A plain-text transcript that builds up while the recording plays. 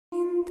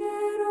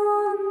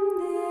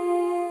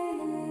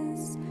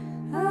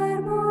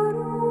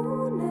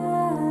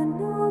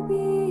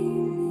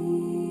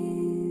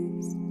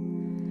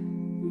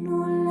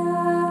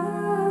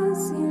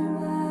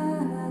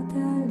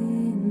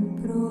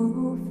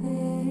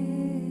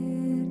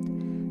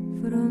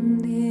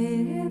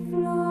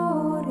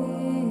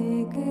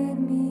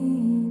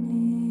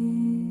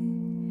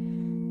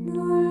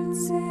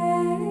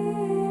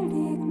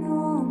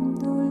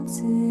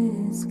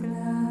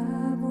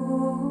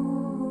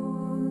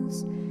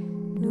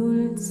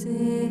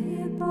dulce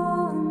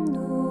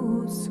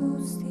pondo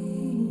sustine.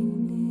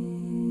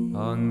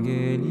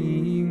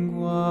 Angeli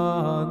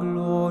lingua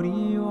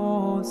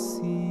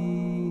gloriosi,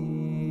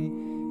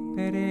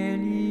 per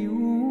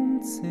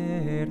elium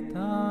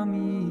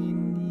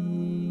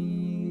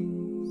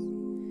certaminis,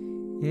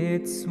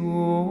 et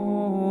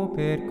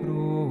super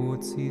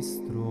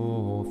crucis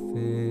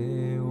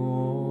trofeo,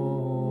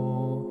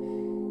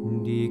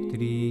 dic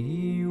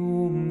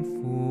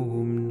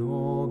triumphum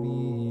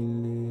nobilem,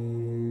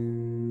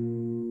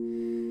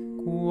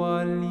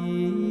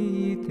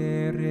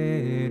 qualiter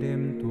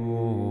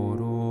redemptor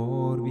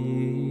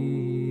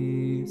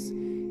orbis,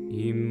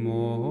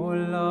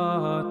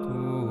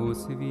 immolatus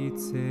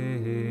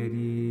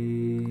viceri.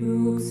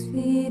 Crux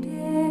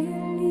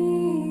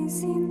fidelis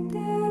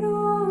inter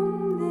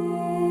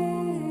omnes,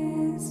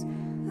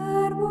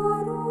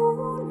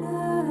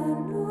 arborula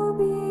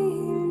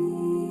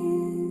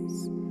nobilis,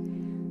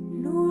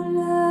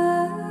 nulla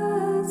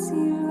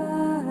silva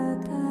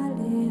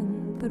talem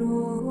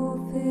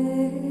profert,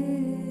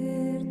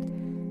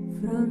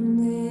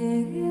 fronde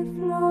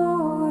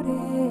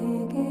flore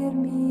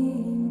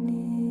germine,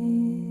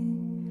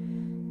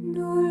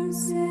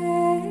 dulce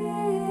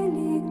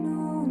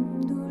lignum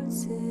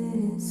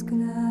dulces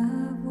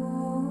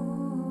clavos,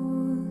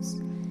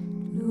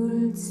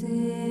 dulce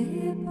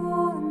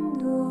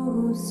pondo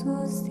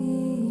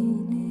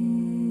sostine.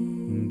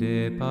 De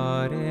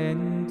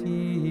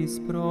parentis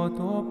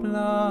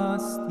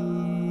protoplasti,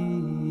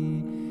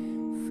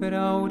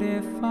 fraude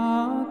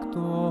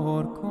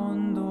factor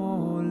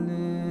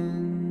condolens,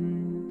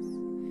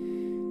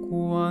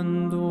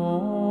 quando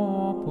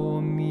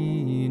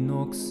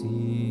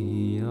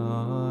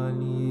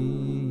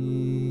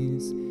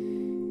pominoxialis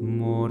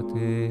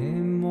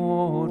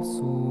mortemor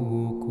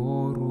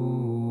succoruit,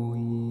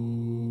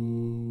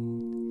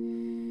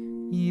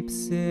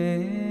 ipse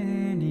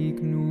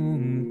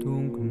lignum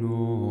tunc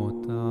notavit,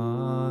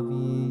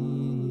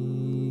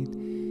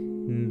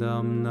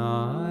 damna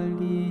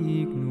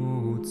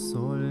lignut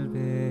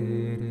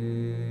solvere.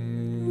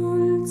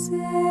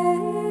 Dulce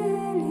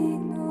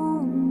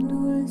lignum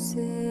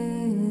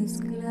dulces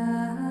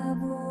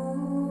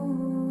clavos,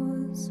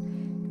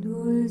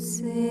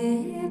 dulce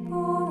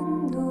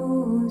pondo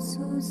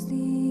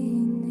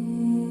sustine.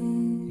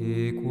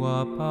 Equa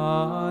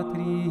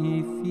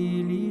patri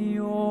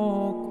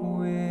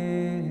filioque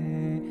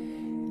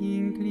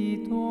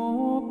inclito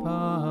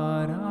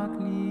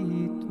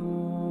paraclito,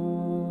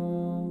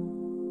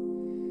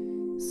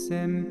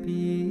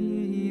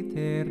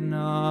 sempiter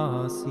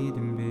nasit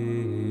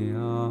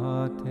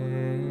beate,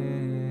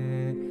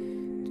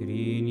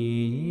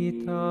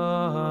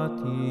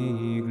 Trinitati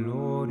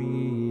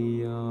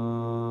gloria,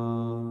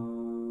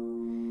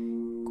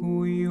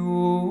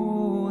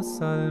 cuius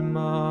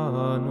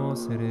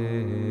almanos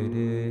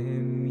redemit,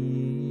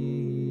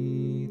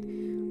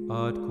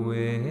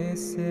 atque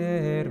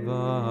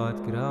servat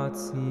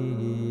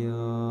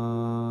gratia.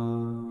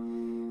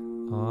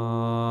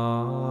 Amen.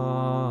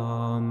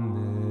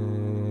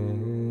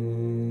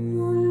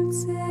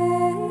 Dulce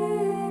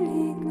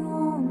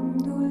lignum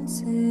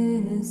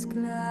dulces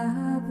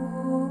clavos,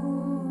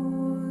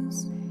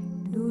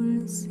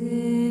 dulce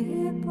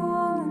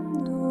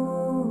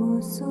pondo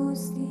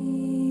sustine.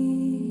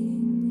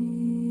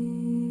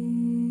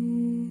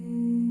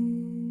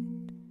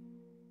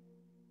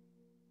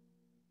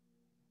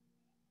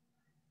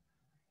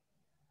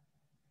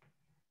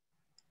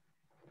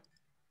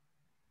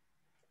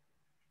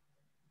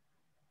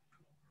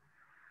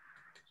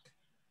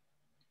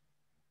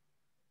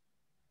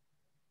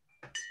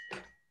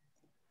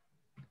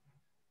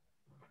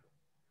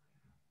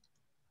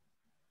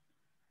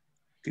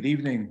 Good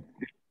evening.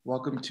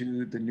 Welcome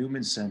to the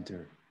Newman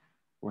Centre.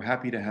 We're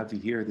happy to have you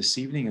here this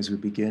evening as we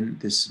begin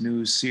this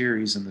new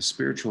series on the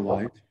spiritual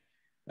life,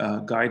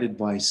 guided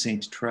by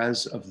Saint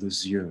Thérèse of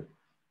Lisieux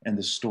and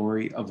the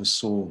story of a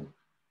soul.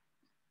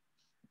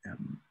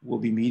 We'll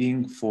be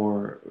meeting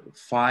for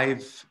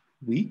 5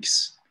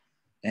 weeks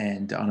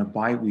and on a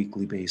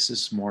bi-weekly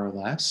basis, more or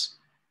less.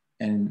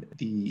 And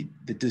the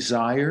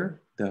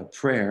desire, the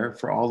prayer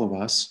for all of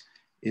us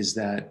is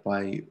that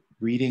by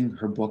reading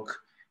her book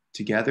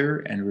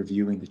together and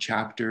reviewing the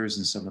chapters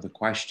and some of the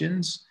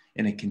questions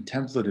in a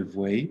contemplative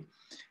way,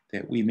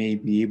 that we may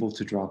be able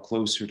to draw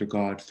closer to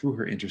God through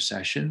her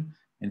intercession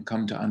and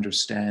come to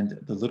understand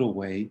the little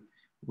way,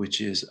 which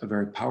is a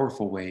very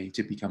powerful way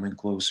to becoming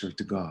closer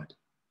to God.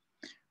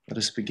 Let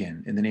us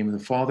begin. In the name of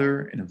the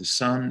Father, and of the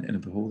Son, and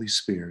of the Holy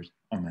Spirit.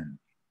 Amen.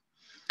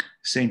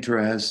 Saint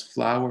Therese,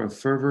 flower of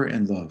fervor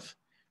and love,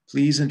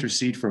 please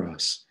intercede for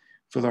us.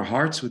 Fill our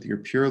hearts with your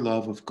pure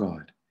love of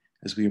God.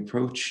 As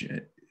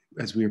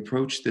we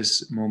approach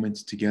this moment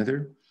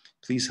together,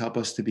 please help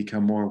us to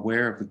become more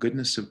aware of the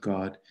goodness of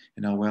God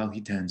and how well he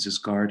tends his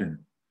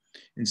garden.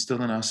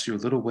 Instill in us your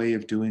little way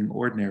of doing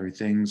ordinary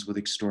things with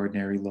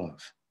extraordinary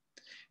love.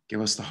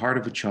 Give us the heart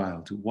of a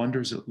child who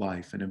wonders at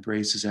life and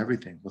embraces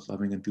everything with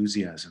loving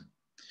enthusiasm.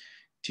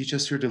 Teach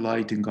us your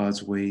delight in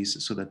God's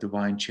ways so that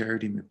divine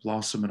charity may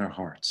blossom in our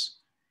hearts.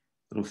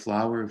 Little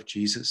flower of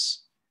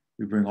Jesus,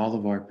 we bring all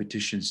of our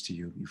petitions to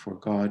you before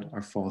God,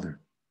 our Father.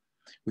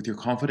 With your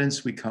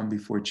confidence, we come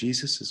before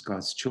Jesus as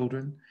God's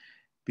children,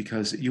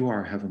 because you are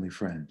our heavenly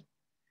friend.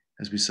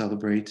 As we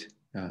celebrate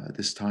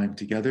this time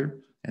together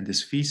and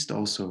this feast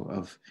also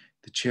of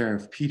the chair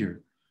of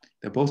Peter,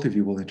 that both of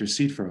you will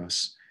intercede for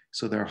us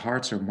so that our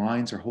hearts, our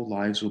minds, our whole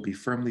lives will be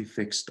firmly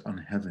fixed on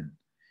heaven,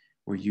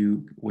 where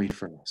you wait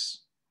for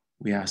us.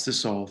 We ask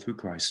this all through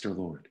Christ our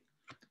Lord.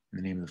 In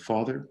the name of the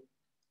Father,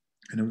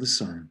 and of the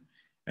Son,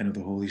 and of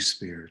the Holy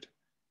Spirit.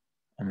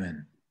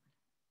 Amen.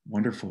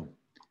 Wonderful.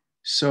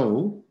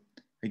 So,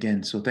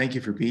 again, thank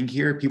you for being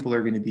here. People are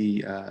going to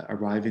be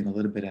arriving a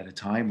little bit at a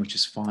time, which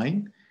is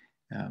fine.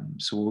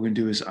 So what we're going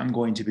to do is I'm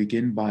going to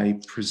begin by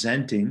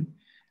presenting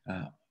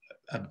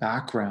a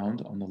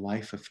background on the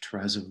life of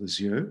Thérèse of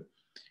Lisieux.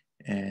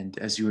 And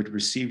as you had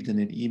received in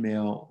an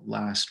email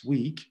last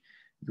week,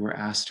 you were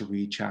asked to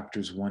read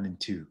chapters 1 and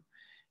 2.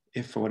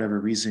 If for whatever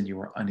reason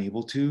you are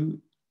unable to,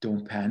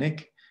 don't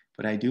panic.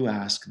 But I do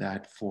ask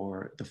that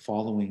for the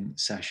following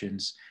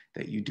sessions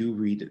that you do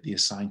read the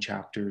assigned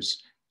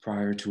chapters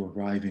prior to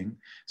arriving,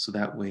 so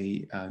that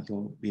way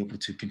you'll be able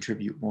to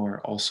contribute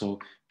more also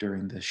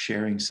during the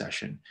sharing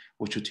session,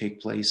 which will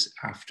take place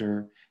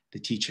after the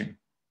teaching.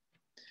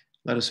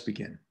 Let us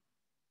begin.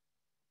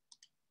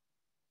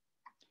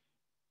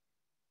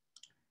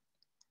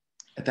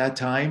 At that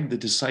time, the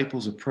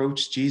disciples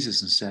approached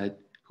Jesus and said,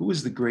 "Who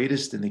is the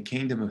greatest in the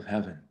kingdom of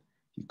heaven?"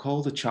 He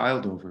called a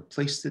child over,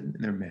 placed it in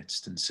their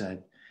midst, and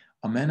said,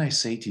 "Amen, I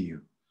say to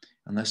you,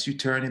 unless you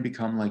turn and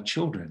become like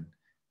children,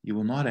 you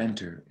will not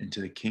enter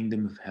into the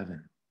kingdom of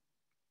heaven."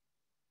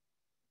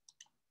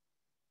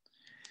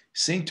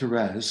 Saint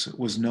Therese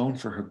was known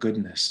for her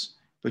goodness,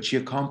 but she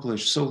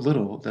accomplished so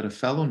little that a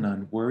fellow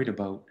nun worried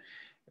about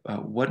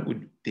what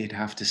they'd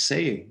have to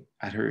say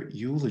at her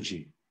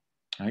eulogy,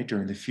 right,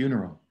 during the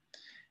funeral.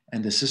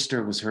 And the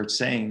sister was heard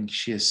saying,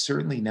 "She has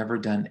certainly never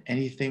done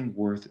anything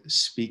worth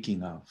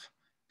speaking of."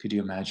 Could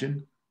you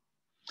imagine?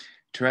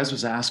 Therese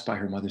was asked by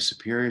her Mother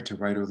Superior to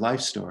write her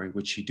life story,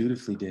 which she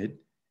dutifully did,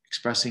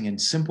 expressing in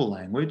simple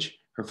language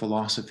her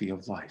philosophy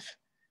of life,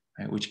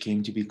 right, which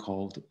came to be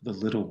called the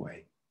little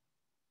way.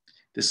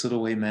 This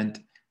little way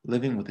meant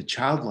living with a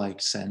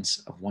childlike sense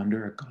of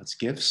wonder at God's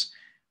gifts,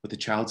 with a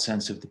child's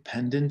sense of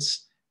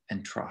dependence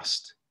and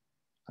trust.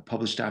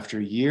 Published after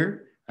a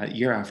year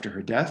after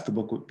her death, the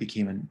book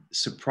became a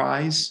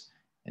surprise,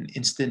 an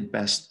instant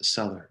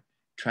bestseller,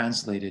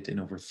 translated in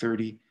over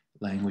 30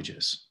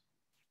 languages.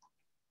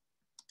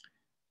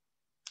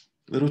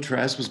 Little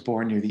Therese was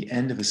born near the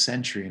end of a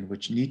century in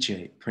which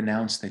Nietzsche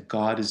pronounced that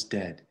God is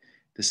dead,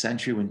 the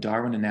century when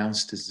Darwin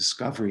announced his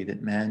discovery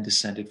that man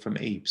descended from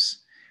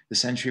apes, the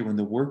century when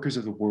the workers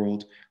of the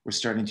world were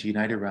starting to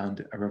unite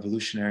around a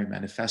revolutionary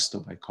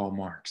manifesto by Karl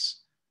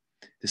Marx.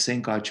 The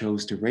saint God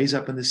chose to raise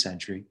up in the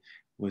century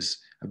was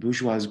a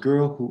bourgeoise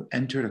girl who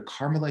entered a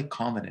Carmelite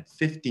convent at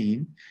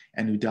 15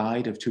 and who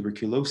died of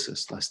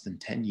tuberculosis less than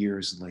 10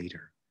 years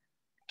later.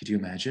 Could you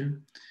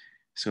imagine?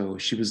 So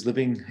she was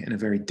living in a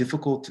very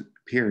difficult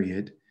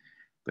period,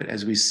 but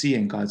as we see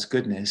in God's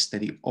goodness,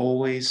 that he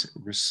always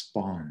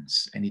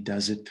responds, and he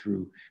does it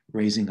through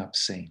raising up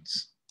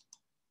saints.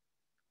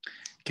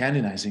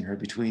 Canonizing her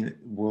between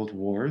world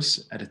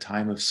wars at a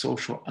time of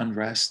social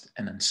unrest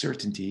and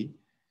uncertainty,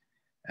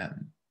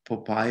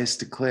 Pope Pius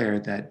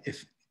declared that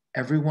if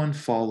everyone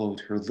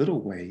followed her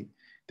little way,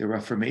 the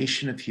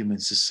reformation of human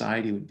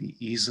society would be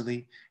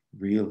easily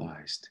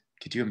realized.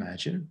 Could you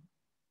imagine?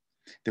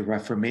 The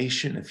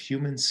reformation of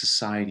human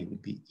society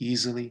would be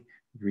easily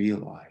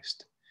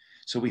realized.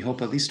 So we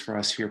hope, at least for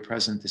us here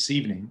present this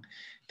evening,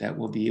 that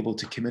we'll be able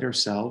to commit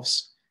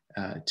ourselves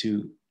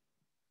to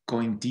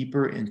going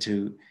deeper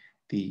into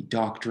the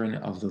doctrine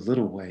of the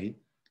little way,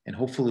 and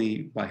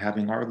hopefully by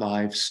having our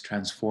lives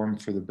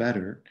transformed for the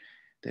better,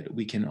 that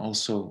we can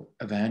also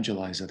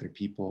evangelize other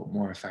people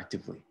more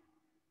effectively.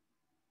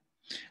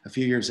 A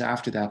few years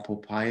after that,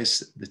 Pope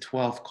Pius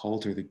XII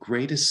called her the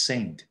greatest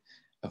saint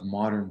of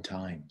modern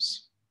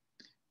times.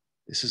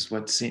 This is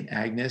what St.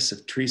 Agnes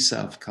of Teresa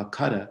of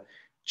Calcutta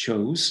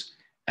chose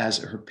as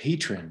her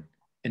patron,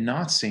 and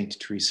not St.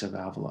 Teresa of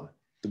Avila,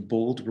 the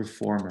bold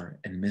reformer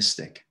and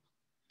mystic.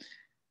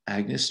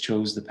 Agnes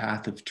chose the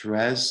path of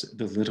Therese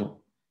the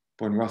Little.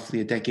 Born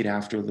roughly a decade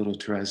after little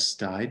Therese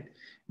died,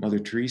 Mother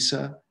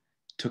Teresa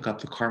took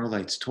up the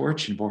Carmelite's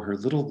torch and bore her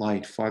little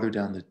light farther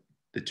down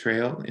the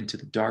trail into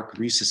the dark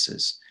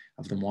recesses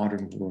of the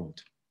modern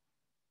world.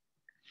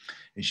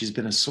 And she's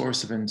been a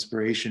source of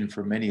inspiration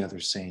for many other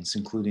saints,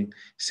 including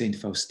Saint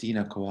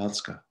Faustina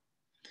Kowalska.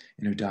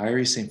 In her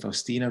diary, Saint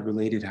Faustina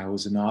related how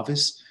as a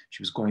novice,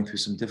 she was going through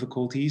some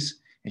difficulties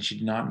and she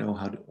did not know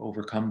how to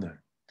overcome them.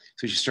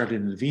 So she started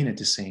a novena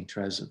to Saint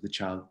Therese of the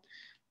Child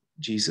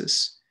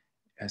Jesus,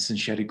 since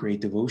she had a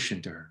great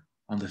devotion to her.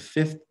 On the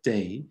 5th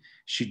day,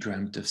 she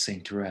dreamt of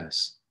Saint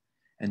Therese.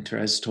 And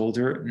Therese told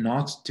her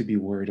not to be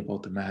worried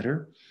about the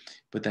matter,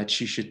 but that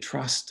she should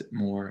trust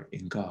more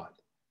in God.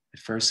 At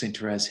first, Saint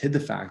Therese hid the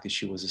fact that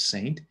she was a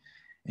saint,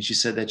 and she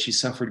said that she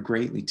suffered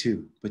greatly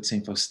too, but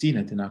Saint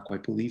Faustina did not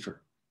quite believe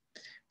her.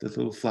 The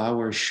little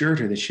flower assured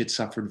her that she had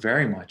suffered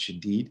very much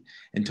indeed,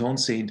 and told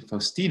Saint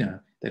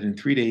Faustina that in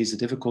 3 days the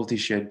difficulty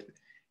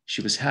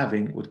she was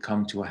having would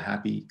come to a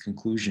happy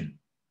conclusion.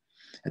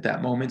 At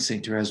that moment,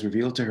 Saint Therese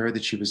revealed to her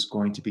that she was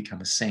going to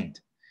become a saint.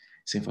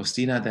 Saint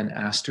Faustina then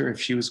asked her if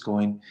she was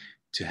going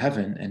to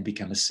heaven and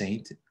become a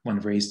saint when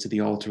raised to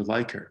the altar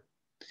like her.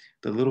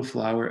 The little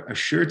flower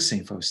assured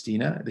Saint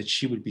Faustina that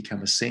she would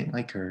become a saint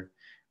like her,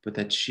 but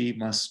that she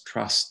must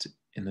trust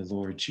in the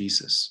Lord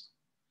Jesus.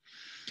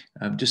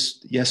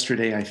 Just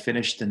yesterday, I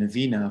finished the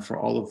novena for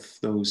all of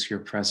those here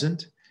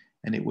present,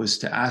 and it was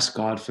to ask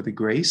God for the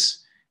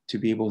grace to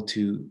be able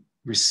to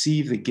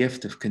receive the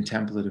gift of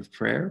contemplative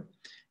prayer,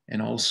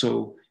 and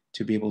also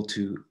to be able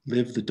to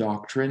live the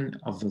doctrine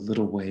of the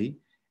little way,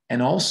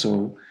 and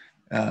also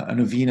a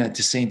novena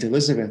to Saint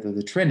Elizabeth of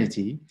the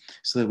Trinity,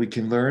 so that we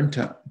can learn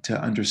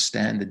to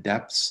understand the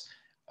depths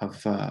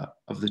of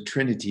the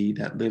Trinity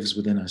that lives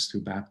within us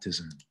through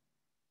baptism.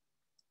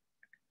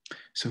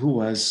 So who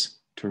was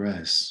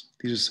Therese?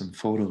 These are some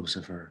photos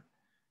of her.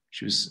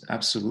 She was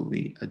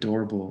absolutely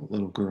adorable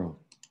little girl.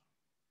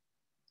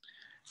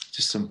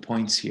 Just some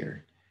points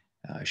here.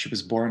 She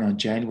was born on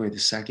January the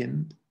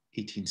 2nd,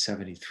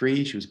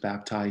 1873. She was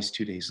baptized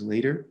 2 days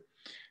later.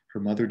 Her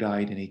mother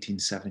died in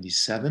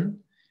 1877,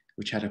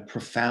 which had a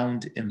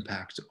profound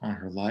impact on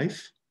her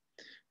life.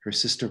 Her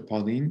sister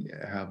Pauline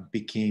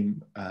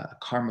became a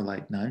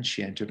Carmelite nun.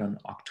 She entered on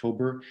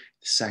October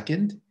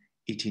 2nd,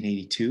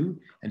 1882,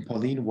 and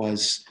Pauline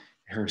was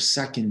her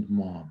second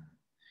mom,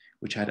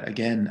 which had,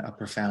 again, a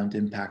profound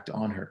impact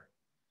on her.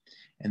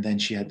 And then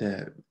she had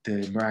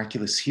the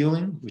miraculous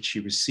healing, which she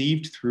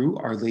received through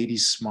Our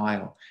Lady's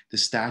Smile, the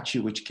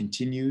statue which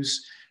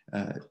continues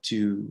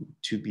to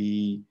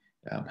be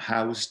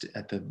housed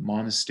at the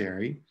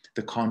monastery,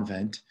 the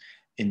convent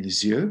in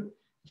Lisieux.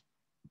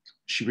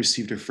 She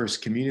received her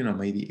first communion on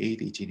May the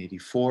 8th,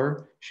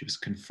 1884. She was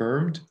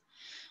confirmed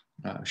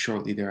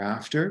shortly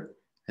thereafter.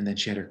 And then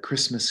she had her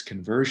Christmas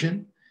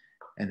conversion.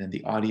 And then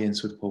the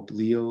audience with Pope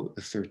Leo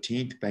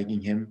XIII,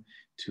 begging him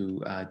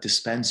to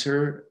dispense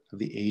her of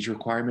the age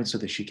requirement so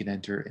that she can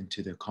enter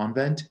into the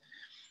convent.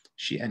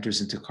 She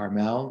enters into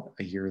Carmel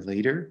a year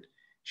later.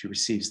 She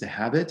receives the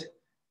habit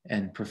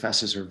and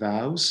professes her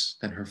vows.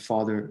 Then her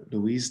father,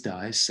 Louis,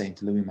 dies,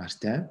 Saint Louis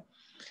Martin.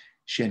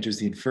 She enters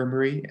the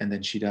infirmary, and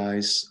then she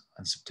dies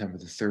on September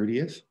the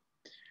 30th.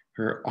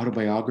 Her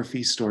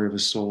autobiography, Story of a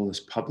Soul, is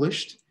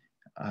published.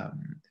 A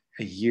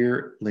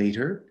year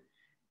later,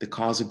 the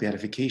cause of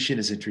beatification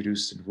is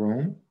introduced in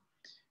Rome.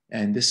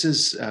 And this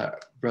is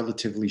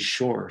relatively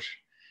short.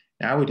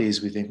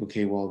 Nowadays, we think,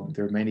 okay, well,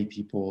 there are many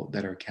people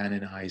that are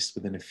canonized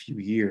within a few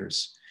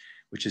years,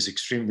 which is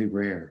extremely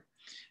rare.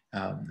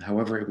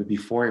 However,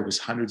 before it was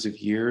hundreds of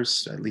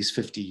years, at least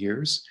 50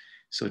 years.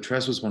 So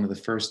Therese was one of the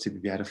first to be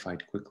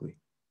beatified quickly.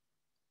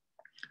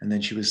 And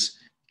then she was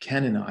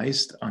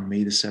canonized on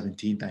May the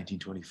 17th,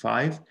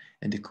 1925,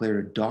 and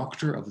declared a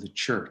doctor of the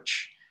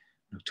church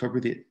on October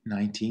the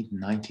 19th,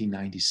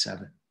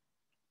 1997.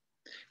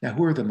 Now,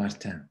 who are the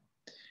Martin?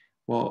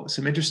 Well,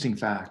 some interesting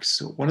facts.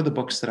 So one of the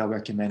books that I'll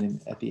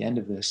recommend at the end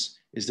of this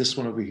is this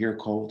one over here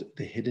called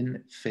The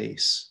Hidden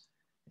Face.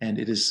 And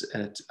it is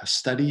a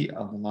study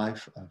of the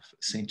life of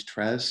Saint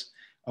Thérèse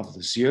of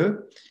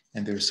Lisieux.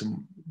 And there's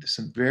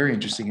some very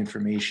interesting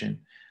information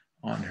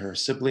on her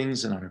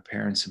siblings and on her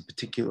parents in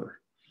particular.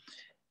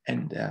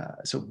 And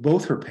so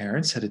both her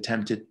parents had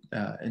attempted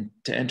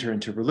to enter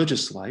into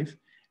religious life.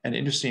 And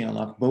interestingly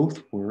enough,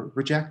 both were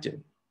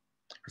rejected.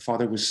 Her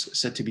father was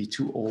said to be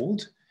too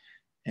old.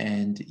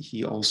 And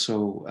he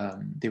also,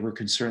 they were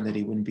concerned that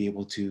he wouldn't be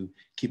able to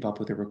keep up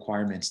with the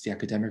requirements, the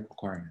academic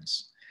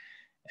requirements.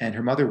 And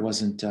her mother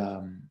wasn't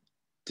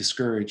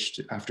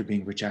discouraged after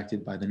being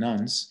rejected by the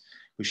nuns,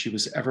 but she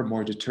was ever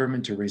more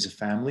determined to raise a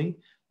family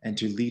and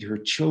to lead her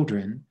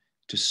children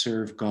to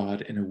serve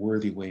God in a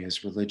worthy way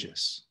as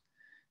religious.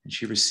 And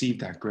she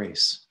received that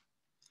grace.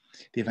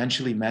 They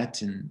eventually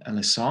met in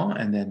Alençon,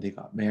 and then they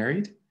got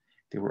married.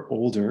 They were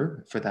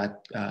older for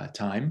that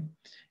time.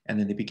 And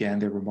then they began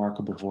their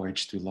remarkable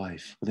voyage through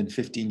life. Within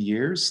 15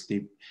 years,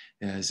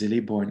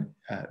 Zélie born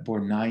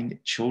 9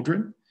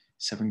 children,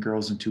 7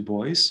 girls and 2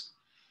 boys.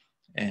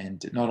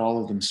 And not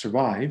all of them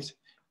survived,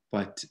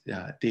 but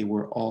they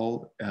were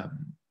all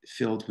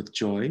filled with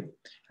joy,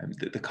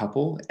 the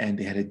couple, and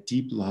they had a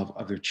deep love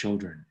of their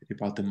children. It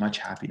brought them much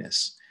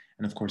happiness.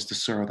 And of course, the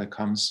sorrow that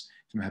comes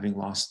from having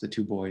lost the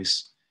 2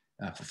 boys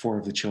for 4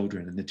 of the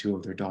children and the 2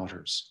 of their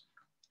daughters.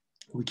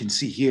 We can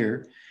see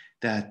here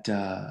that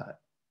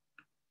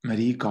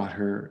Zélie got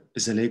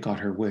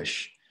her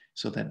wish,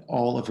 so that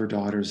all of her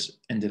daughters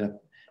ended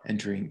up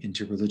entering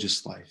into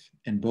religious life,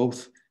 and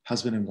both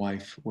husband and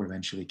wife were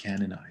eventually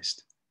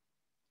canonized.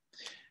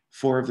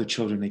 4 of the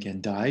children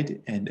again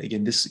died, and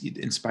again,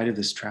 in spite of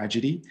this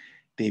tragedy,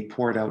 they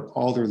poured out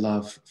all their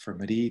love for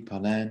Marie,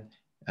 Pauline,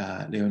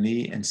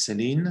 Léonie, and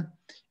Céline,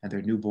 and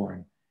their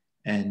newborn,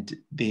 and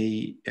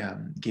they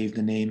gave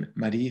the name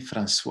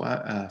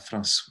Françoise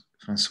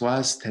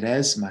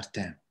Thérèse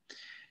Martin,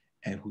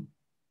 who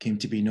came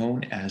to be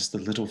known as the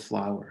Little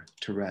Flower,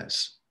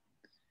 Therese.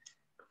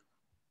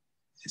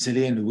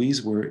 Zélie and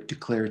Louise were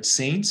declared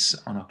saints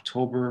on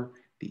October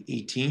the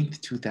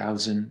 18th,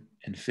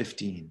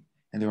 2015.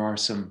 And there are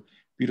some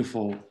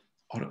beautiful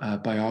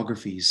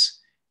biographies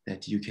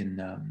that you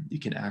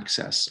can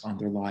access on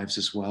their lives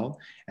as well.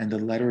 And the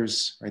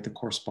letters, right, the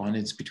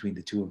correspondence between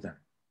the two of them.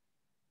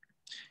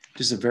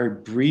 Just a very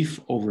brief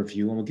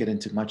overview, and we'll get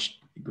into much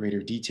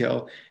greater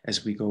detail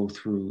as we go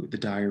through the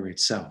diary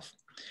itself.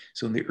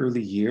 So in the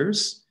early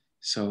years,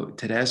 so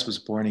Therese was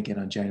born again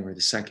on January the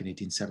 2nd,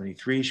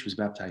 1873. She was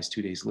baptized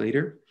 2 days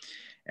later.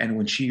 And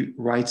when she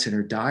writes in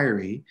her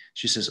diary,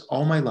 she says,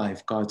 "All my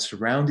life, God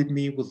surrounded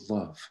me with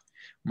love.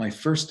 My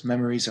first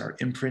memories are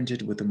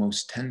imprinted with the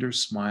most tender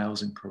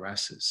smiles and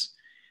caresses.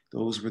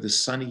 Those were the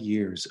sunny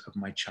years of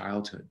my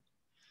childhood."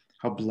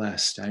 How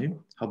blessed, eh?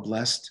 How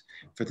blessed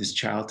for this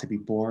child to be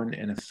born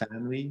in a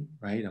family,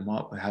 right?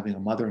 Having a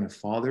mother and a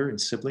father and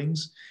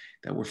siblings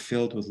that were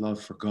filled with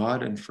love for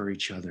God and for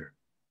each other.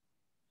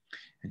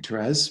 And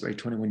Therese, right,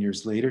 21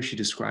 years later, she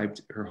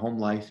described her home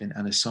life in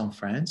Alençon,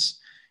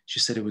 France. She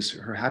said it was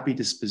her happy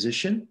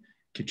disposition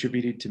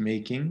contributed to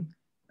making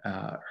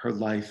her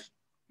life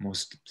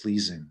most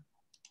pleasing.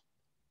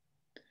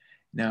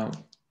 Now,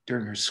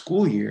 during her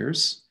school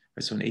years,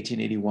 so in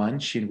 1881,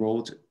 she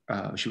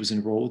was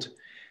enrolled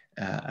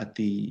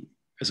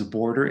as a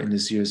boarder in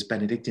Lisieux's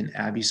Benedictine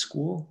Abbey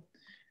School,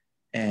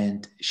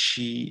 and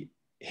she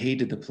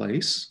hated the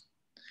place.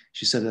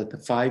 She said that the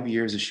 5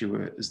 years that she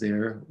was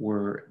there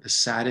were the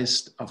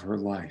saddest of her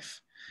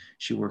life.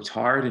 She worked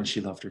hard and she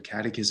loved her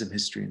catechism,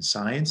 history, and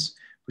science,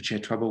 but she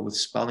had trouble with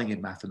spelling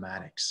and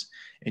mathematics.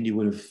 And you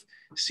would have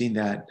seen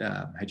that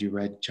had you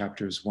read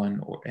chapters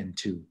 1 and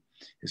 2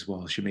 as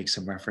well. She makes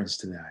some reference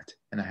to that.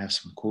 And I have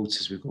some quotes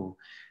as we go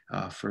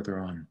further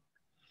on.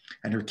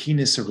 And her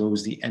keenness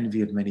arose the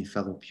envy of many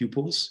fellow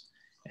pupils,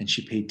 and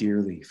she paid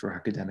dearly for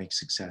academic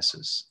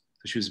successes.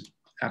 So she was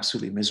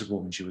absolutely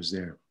miserable when she was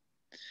there.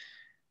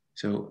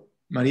 So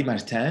Marie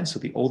Martin, so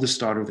the oldest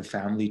daughter of the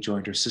family,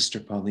 joined her sister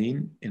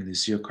Pauline in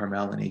Lisieux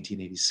Carmel in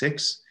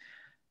 1886.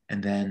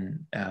 And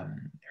then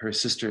her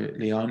sister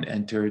Léonie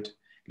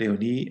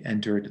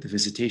entered the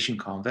Visitation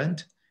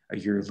Convent a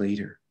year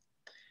later.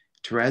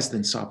 Therese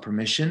then sought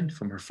permission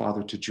from her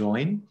father to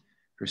join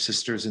her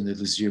sisters in the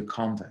Lisieux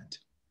Convent.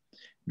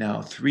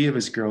 Now, 3 of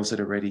his girls had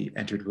already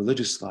entered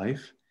religious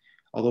life.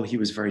 Although he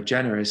was very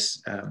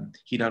generous,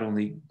 he not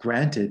only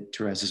granted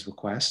Therese's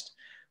request,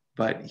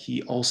 but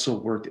he also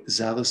worked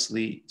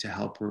zealously to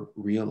help her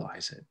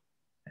realize it.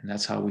 And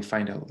that's how we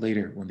find out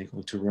later when they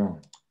go to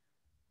Rome.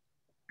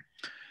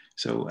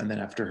 So, and then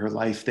after her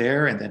life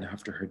there, and then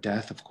after her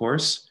death, of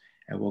course,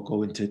 and we'll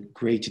go into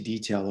great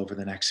detail over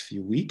the next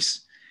few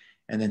weeks.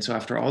 And then so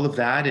after all of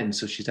that, and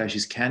so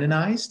she's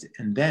canonized,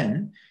 and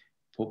then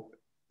Pope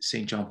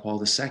St. John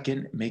Paul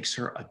II makes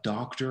her a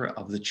doctor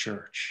of the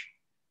church,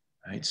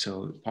 right?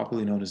 So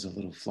popularly known as the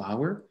Little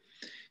Flower.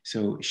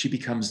 So she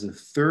becomes the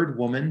 3rd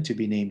woman to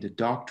be named a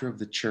doctor of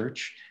the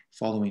church,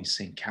 following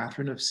St.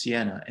 Catherine of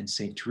Siena and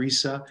St.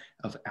 Teresa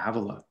of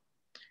Avila.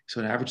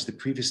 So on average, the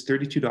previous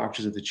 32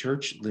 doctors of the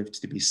church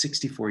lived to be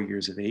 64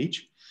 years of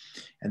age,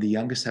 and the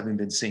youngest having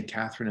been St.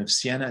 Catherine of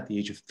Siena at the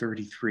age of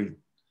 33.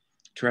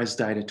 Therese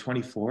died at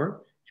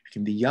 24. She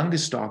became the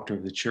youngest doctor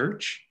of the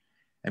church.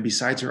 And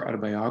besides her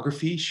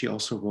autobiography, she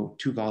also wrote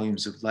 2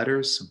 volumes of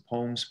letters, some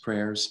poems,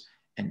 prayers,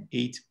 and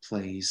 8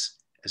 plays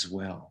as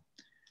well.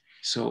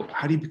 So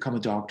how do you become a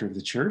doctor of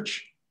the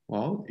church?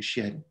 Well,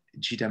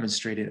 she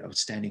demonstrated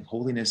outstanding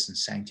holiness and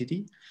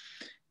sanctity,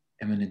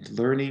 eminent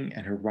learning,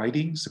 and her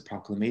writings, the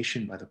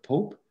proclamation by the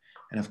Pope,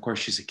 and of course,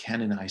 she's a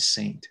canonized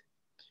saint.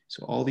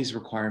 So all these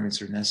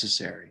requirements are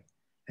necessary.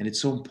 And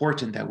it's so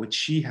important that what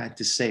she had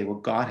to say,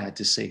 what God had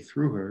to say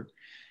through her,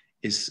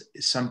 is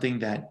something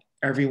that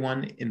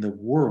everyone in the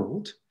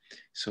world,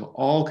 so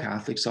all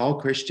Catholics, all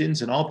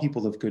Christians, and all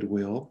people of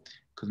goodwill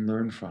can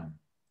learn from.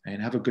 And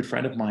I have a good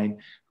friend of mine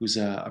who's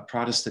a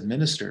Protestant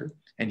minister,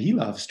 and he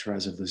loves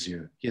Thérèse of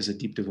Lisieux. He has a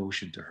deep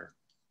devotion to her.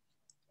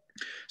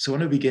 So I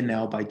want to begin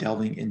now by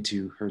delving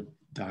into her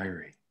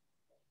diary.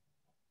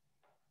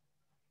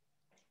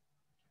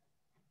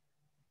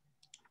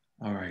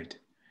 All right.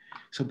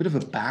 So a bit of a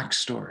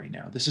backstory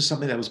now. This is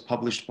something that was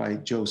published by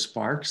Joe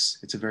Sparks.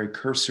 It's a very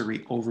cursory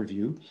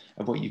overview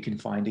of what you can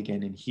find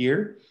again in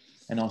here,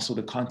 and also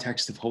The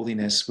Context of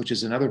Holiness, which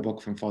is another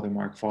book from Father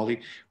Mark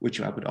Foley,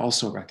 which I would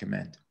also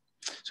recommend.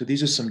 So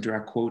these are some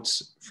direct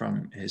quotes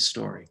from his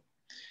story,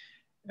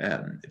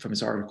 from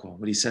his article.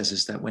 What he says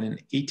is that when in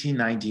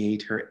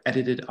 1898, her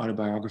edited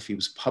autobiography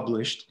was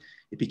published,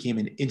 it became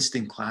an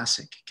instant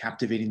classic,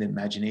 captivating the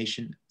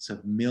imaginations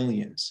of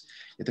millions.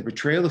 Yet the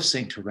portrayal of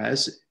Saint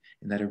Therese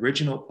in that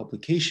original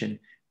publication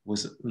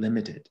was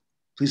limited.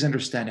 Please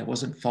understand, it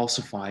wasn't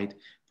falsified,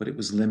 but it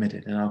was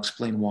limited, and I'll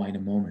explain why in a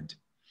moment.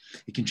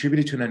 It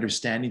contributed to an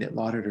understanding that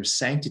lauded her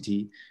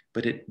sanctity,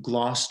 but it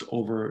glossed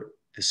over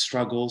the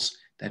struggles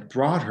that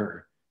brought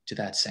her to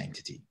that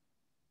sanctity.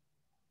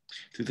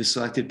 Through the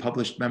selected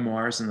published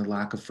memoirs and the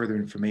lack of further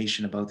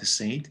information about the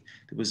saint,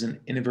 there was an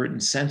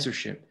inadvertent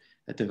censorship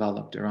that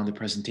developed around the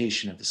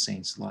presentation of the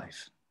saint's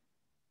life.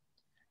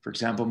 For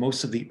example,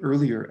 most of the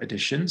earlier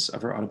editions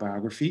of her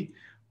autobiography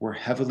were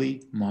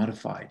heavily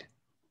modified.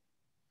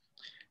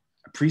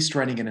 A priest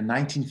writing in a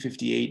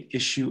 1958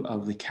 issue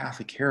of the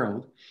Catholic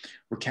Herald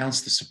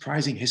recounts the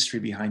surprising history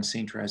behind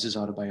St. Therese's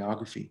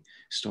autobiography,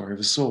 Story of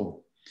a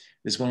Soul.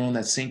 It is well known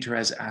that St.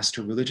 Therese asked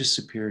her religious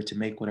superior to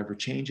make whatever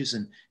changes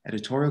and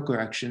editorial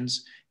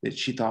corrections that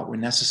she thought were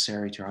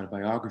necessary to her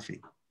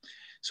autobiography.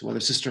 So while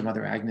her sister,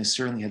 Mother Agnes,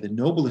 certainly had the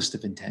noblest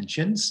of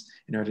intentions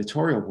in her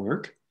editorial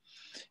work,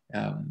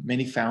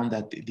 many found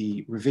that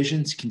the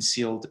revisions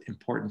concealed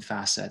important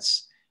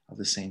facets of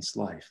the saint's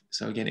life.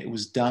 So again, it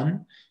was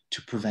done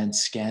to prevent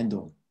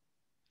scandal.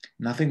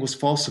 Nothing was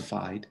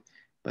falsified,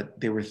 but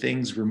there were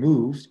things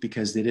removed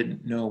because they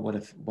didn't know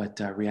what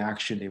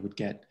reaction they would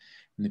get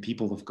from the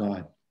people of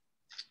God.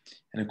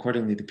 And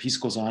accordingly, the piece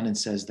goes on and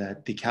says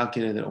that they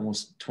calculated that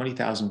almost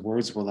 20,000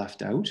 words were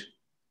left out.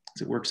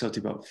 So it works out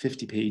to about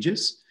 50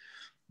 pages.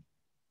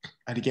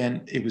 And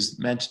again, it was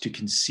meant to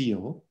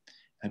conceal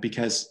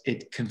because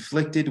it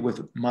conflicted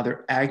with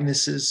Mother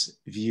Agnes's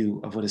view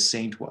of what a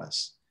saint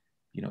was.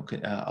 You know,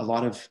 a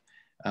lot of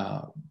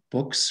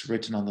books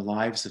written on the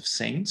lives of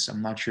saints.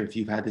 I'm not sure if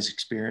you've had this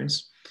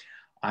experience.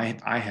 I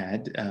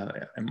had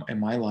in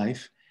my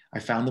life. I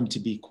found them to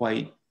be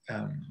quite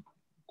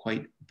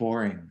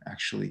boring,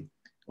 actually,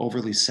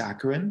 overly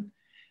saccharine,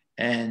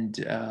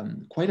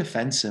 and quite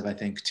offensive, I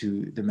think,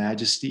 to the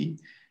majesty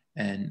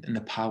and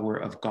the power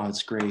of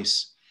God's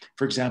grace.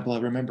 For example, I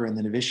remember in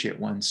the novitiate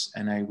once,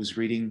 and I was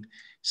reading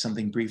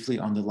something briefly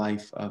on the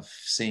life of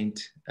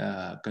Saint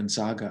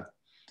Gonzaga,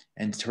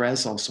 and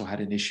Therese also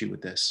had an issue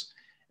with this.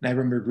 And I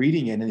remember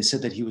reading it, and they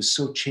said that he was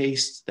so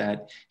chaste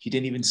that he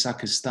didn't even suck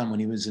his thumb when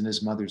he was in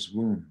his mother's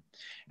womb.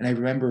 And I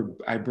remember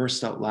I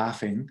burst out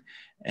laughing,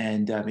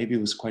 and maybe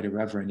it was quite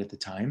irreverent at the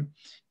time,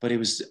 but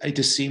it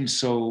just seemed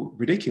so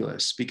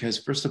ridiculous because,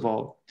 first of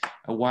all,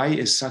 why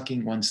is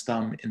sucking one's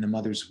thumb in the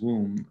mother's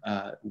womb,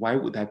 why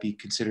would that be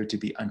considered to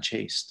be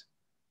unchaste?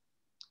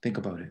 Think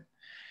about it.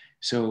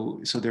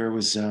 So there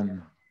was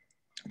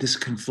this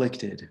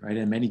conflicted, right?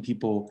 And many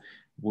people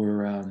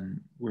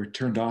were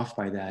turned off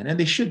by that, and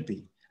they should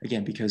be,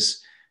 again,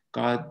 because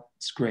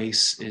God's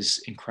grace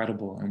is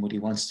incredible, and what he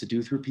wants to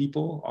do through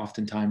people,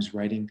 oftentimes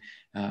writing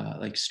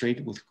like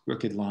straight with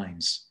crooked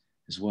lines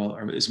as well,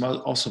 is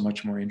also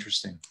much more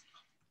interesting.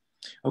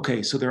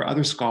 Okay, so there are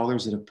other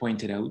scholars that have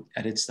pointed out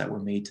edits that were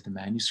made to the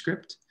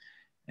manuscript.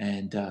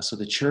 And so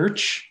the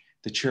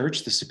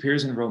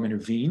superiors in Rome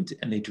intervened,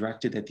 and they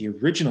directed that the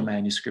original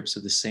manuscripts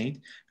of the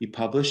saint be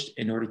published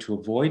in order to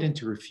avoid and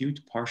to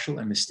refute partial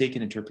and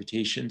mistaken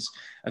interpretations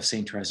of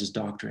St. Therese's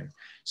doctrine.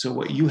 So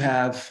what you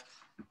have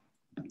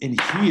in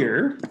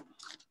here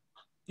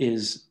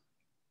is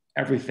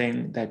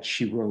everything that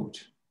she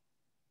wrote.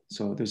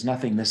 So there's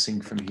nothing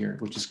missing from here,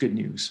 which is good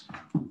news.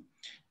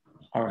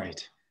 All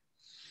right.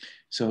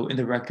 So in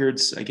the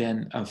records,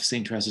 again, of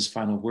St. Therese's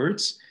final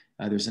words,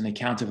 there's an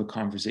account of a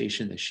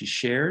conversation that she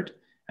shared.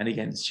 And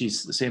again,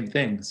 she's the same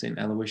thing, St.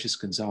 Aloysius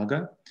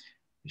Gonzaga.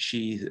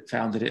 She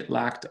found that it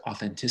lacked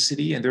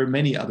authenticity. And there are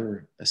many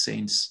other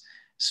saints'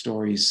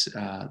 stories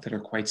that are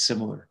quite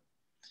similar.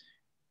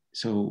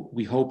 So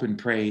we hope and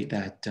pray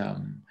that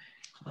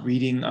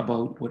reading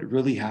about what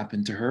really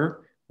happened to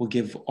her will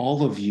give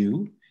all of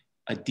you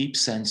a deep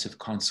sense of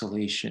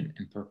consolation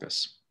and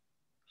purpose.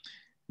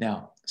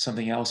 Now,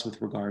 something else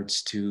with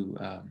regards to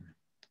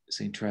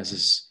St.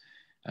 Therese's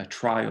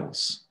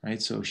trials,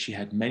 right? So she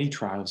had many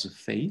trials of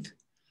faith,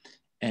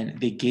 and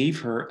they gave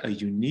her a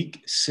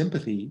unique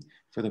sympathy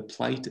for the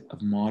plight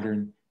of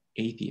modern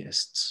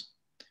atheists.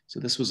 So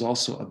this was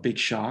also a big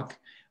shock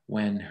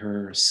when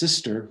her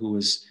sister, who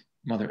was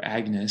Mother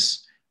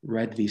Agnes,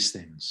 read these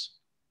things.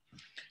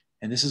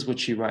 And this is what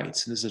she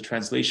writes. And this is a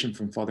translation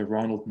from Father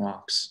Ronald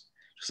Knox.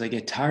 She says, I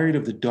get tired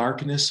of the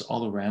darkness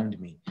all around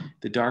me.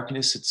 The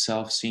darkness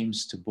itself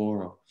seems to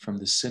borrow from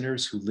the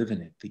sinners who live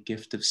in it the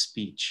gift of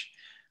speech.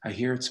 I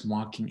hear its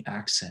mocking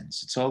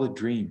accents. It's all a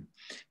dream,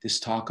 this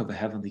talk of a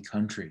heavenly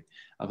country,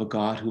 of a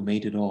God who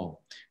made it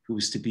all, who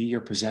is to be your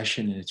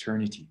possession in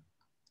eternity.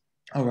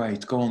 All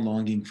right, go on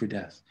longing for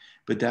death,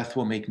 but death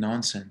will make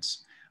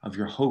nonsense of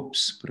your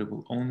hopes, but it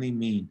will only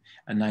mean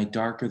a night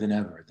darker than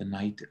ever, the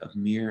night of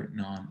mere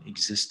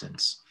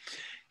non-existence.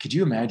 Could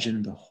you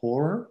imagine the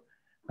horror,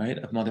 right,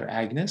 of Mother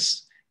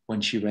Agnes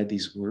when she read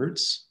these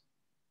words?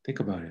 Think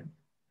about it,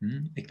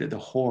 like the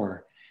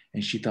horror.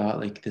 And she thought,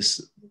 like,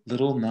 this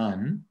little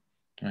nun,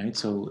 right?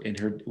 So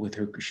with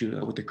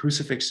the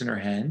crucifix in her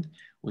hand,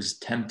 was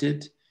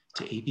tempted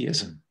to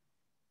atheism.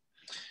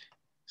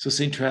 So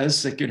St.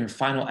 Therese, like in her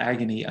final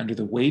agony under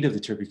the weight of the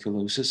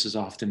tuberculosis, is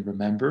often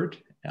remembered,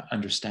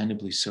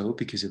 understandably so,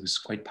 because it was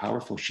quite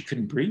powerful. She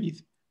couldn't breathe,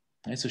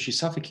 right? So she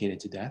suffocated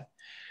to death.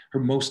 Her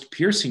most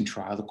piercing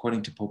trial,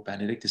 according to Pope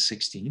Benedict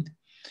XVI,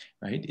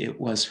 right? It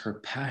was her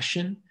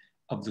passion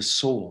of the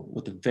soul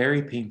with a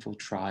very painful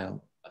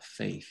trial of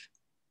faith.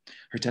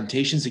 Her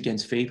temptations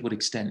against faith would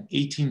extend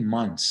 18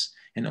 months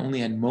and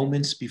only at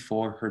moments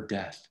before her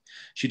death.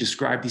 She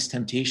described these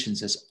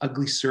temptations as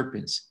ugly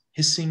serpents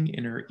hissing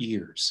in her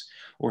ears,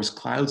 or as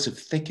clouds of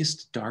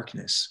thickest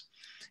darkness.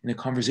 In a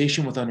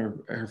conversation with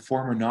her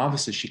former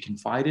novices, she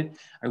confided,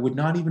 "I would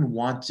not even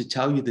want to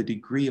tell you the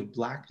degree of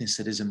blackness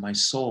that is in my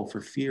soul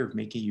for fear of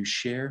making you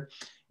share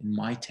in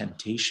my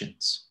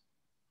temptations."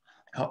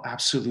 How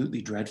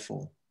absolutely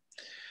dreadful.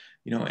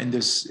 You know, and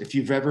there's, if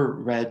you've ever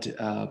read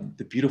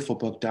the beautiful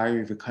book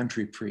Diary of a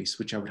Country Priest,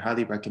 which I would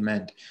highly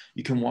recommend,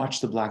 you can watch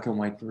the black and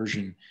white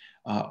version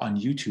on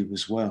YouTube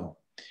as well.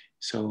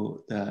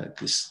 So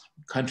this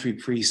country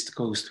priest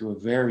goes through a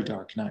very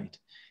dark night,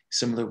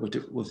 similar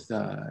with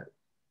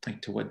like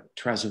to what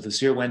Thérèse of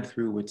Lisieux went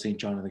through, what St.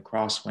 John of the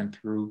Cross went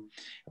through,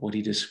 what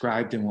he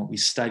described and what we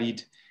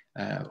studied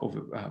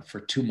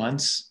for 2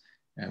 months.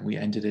 And we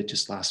ended it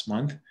just last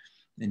month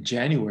in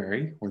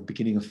January, or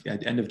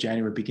end of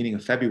January, beginning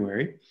of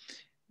February.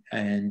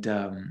 And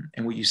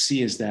what you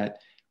see is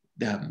that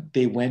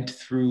they went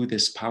through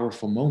this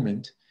powerful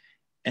moment.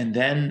 And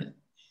then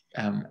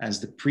as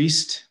the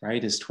priest,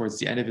 right, is towards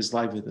the end of his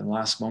life, in the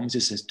last moments, he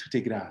says, "Tout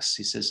est grâce."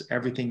 He says,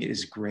 everything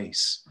is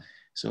grace.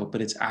 So,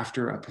 but it's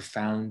after a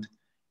profound,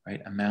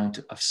 right, amount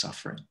of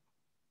suffering.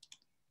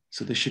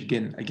 So this should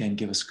again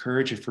give us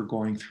courage if we're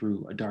going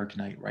through a dark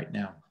night right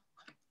now.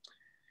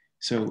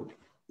 So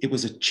it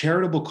was a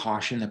charitable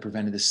caution that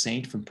prevented the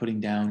saint from putting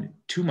down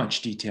too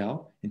much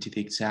detail into the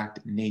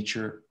exact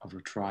nature of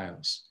her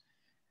trials.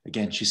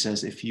 Again, she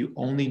says, "If you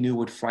only knew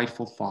what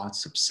frightful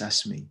thoughts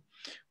obsess me,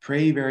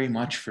 pray very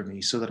much for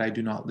me so that I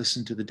do not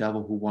listen to the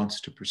devil who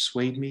wants to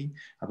persuade me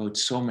about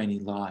so many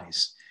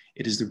lies.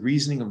 It is the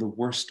reasoning of the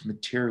worst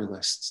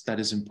materialists that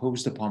is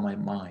imposed upon my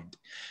mind."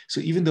 So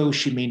even though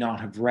she may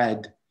not have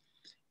read,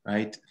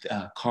 right,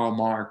 Karl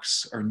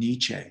Marx or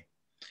Nietzsche,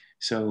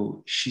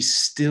 so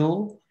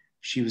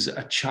she was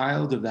a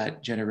child of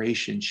that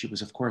generation. She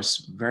was, of course,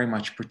 very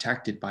much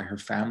protected by her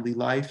family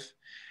life.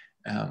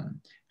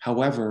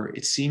 However,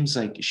 it seems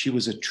like she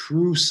was a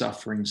true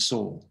suffering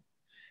soul.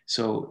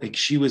 So like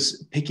she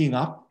was picking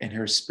up in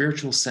her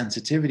spiritual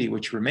sensitivity,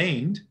 which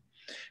remained,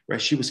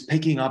 right? She was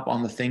picking up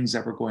on the things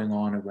that were going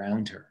on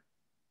around her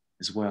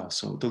as well.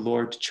 So the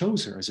Lord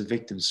chose her as a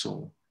victim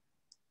soul.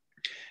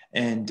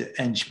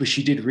 But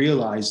she did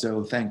realize,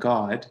 though, thank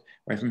God,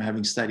 right, from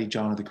having studied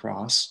John of the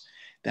Cross,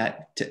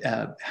 that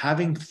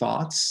having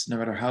thoughts, no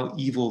matter how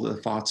evil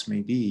the thoughts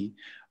may be,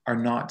 are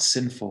not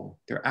sinful.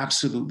 They're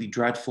absolutely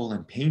dreadful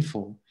and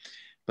painful,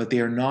 but they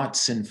are not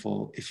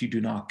sinful if you do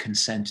not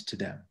consent to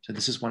them. So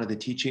this is one of the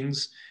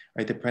teachings,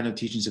 right? The perennial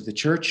teachings of the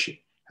church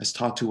has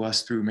taught to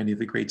us through many of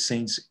the great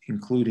saints,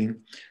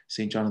 including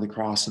St. John of the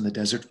Cross and the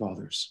Desert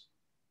Fathers.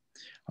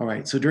 All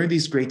right, so during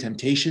these great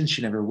temptations,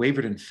 she never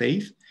wavered in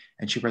faith,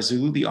 and she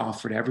resolutely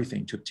offered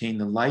everything to obtain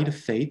the light of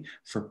faith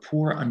for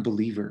poor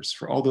unbelievers,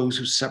 for all those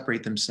who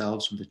separate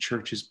themselves from the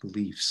church's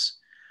beliefs.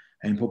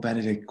 And Pope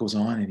Benedict goes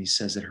on and he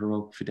says that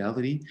heroic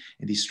fidelity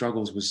in these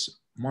struggles was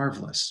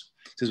marvelous.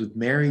 He says, with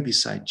Mary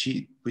beside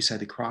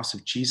the cross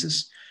of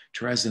Jesus,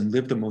 Therese then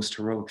lived the most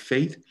heroic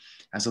faith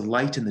as a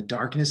light in the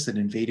darkness that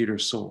invaded her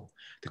soul.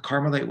 The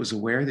Carmelite was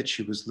aware that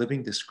she was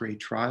living this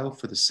great trial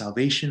for the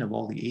salvation of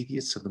all the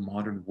atheists of the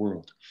modern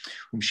world,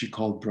 whom she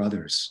called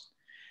brothers.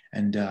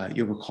 And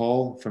you'll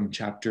recall from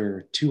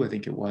chapter 2, I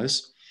think it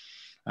was,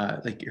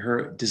 like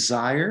her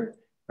desire,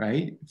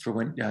 right, for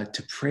when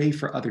to pray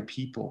for other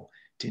people,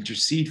 to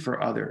intercede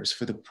for others,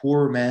 for the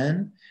poor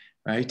man,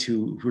 right,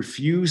 who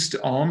refused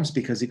alms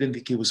because he didn't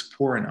think he was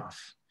poor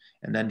enough.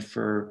 And then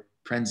for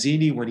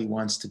Pranzini, when he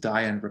wants to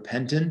die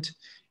unrepentant,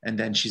 and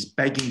then she's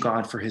begging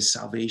God for his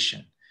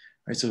salvation,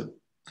 right? So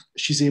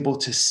she's able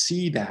to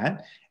see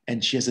that,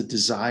 and she has a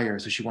desire.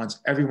 So she wants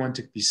everyone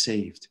to be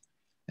saved.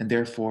 And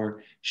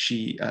therefore,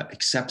 she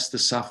accepts the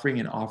suffering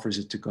and offers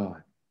it to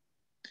God.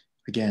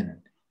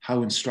 Again,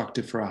 how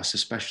instructive for us,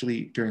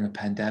 especially during a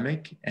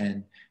pandemic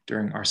and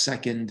during our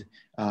second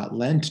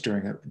Lent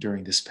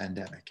during this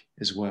pandemic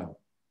as well.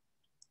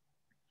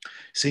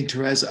 Saint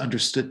Therese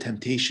understood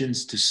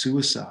temptations to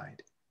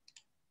suicide.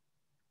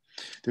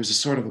 There's a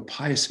sort of a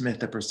pious myth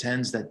that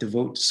pretends that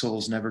devout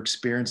souls never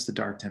experience the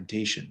dark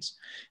temptations.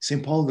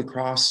 St. Paul of the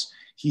Cross,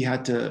 he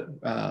had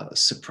to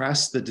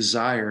suppress the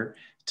desire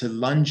to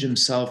lunge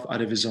himself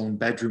out of his own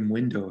bedroom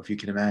window, if you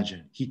can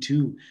imagine. He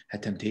too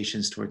had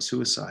temptations towards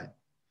suicide.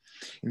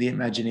 In the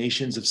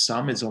imaginations of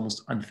some, it's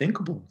almost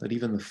unthinkable that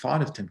even the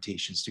thought of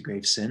temptations to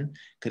grave sin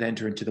could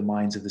enter into the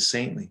minds of the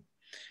saintly.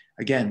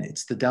 Again,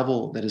 it's the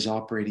devil that is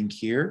operating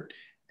here.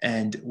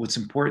 And what's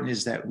important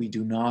is that we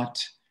do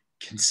not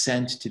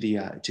consent to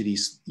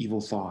these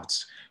evil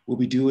thoughts. What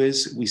we do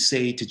is we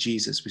say to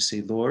Jesus, we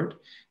say, Lord,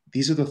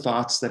 these are the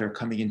thoughts that are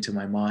coming into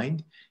my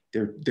mind.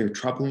 They're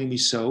troubling me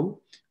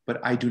so, but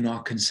I do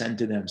not consent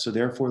to them. So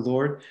therefore,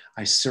 Lord,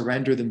 I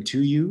surrender them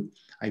to you.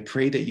 I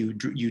pray that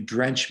you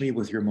drench me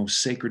with your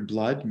most sacred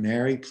blood.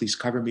 Mary, please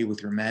cover me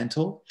with your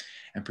mantle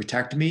and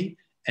protect me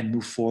and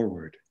move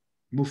forward.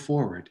 Move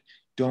forward.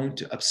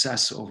 Don't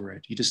obsess over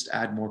it. You just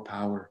add more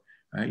power,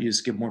 right? You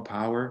just give more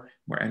power,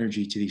 more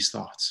energy to these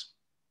thoughts.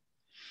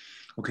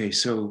 Okay,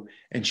 so,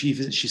 and she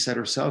said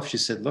herself, she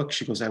said, look,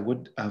 she goes, I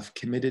would have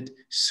committed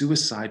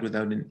suicide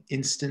without an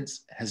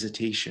instant's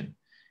hesitation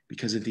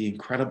because of the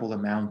incredible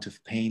amount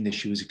of pain that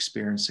she was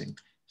experiencing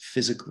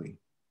physically.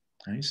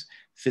 right?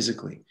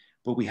 Physically.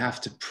 But we have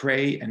to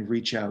pray and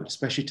reach out,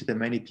 especially to the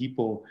many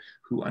people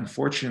who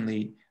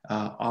unfortunately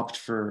opt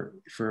for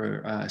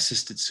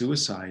assisted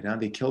suicide.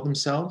 They kill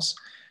themselves,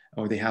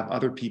 or they have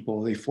other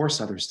people, they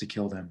force others to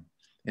kill them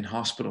in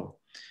hospital,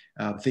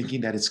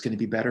 thinking that it's going to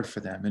be better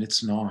for them, and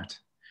it's not.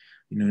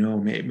 No,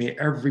 may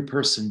every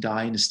person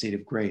die in a state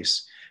of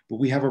grace. But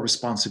we have a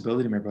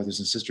responsibility, my brothers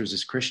and sisters,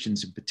 as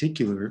Christians in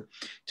particular,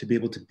 to be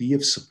able to be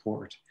of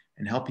support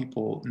and help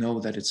people know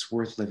that it's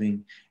worth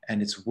living,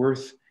 and it's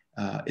worth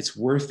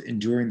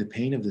enduring the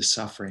pain of the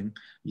suffering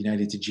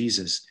united to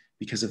Jesus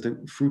because of the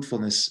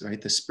fruitfulness,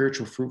 right? The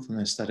spiritual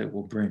fruitfulness that it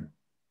will bring.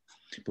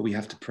 But we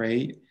have to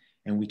pray,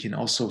 and we can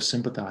also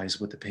sympathize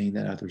with the pain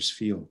that others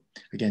feel.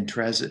 Again,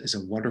 Therese is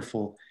a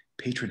wonderful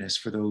patroness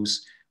for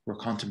those who are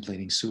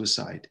contemplating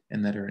suicide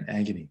and that are in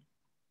agony.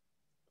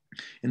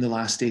 In the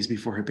last days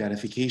before her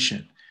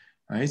beatification,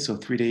 right? So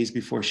 3 days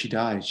before she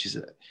died, she's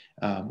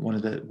one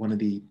of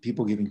the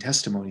people giving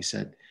testimony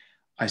said,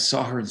 "I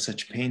saw her in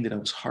such pain that I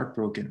was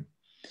heartbroken.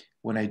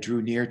 When I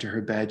drew near to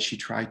her bed, she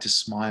tried to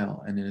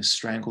smile, and in a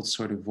strangled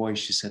sort of voice,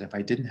 she said, if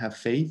I didn't have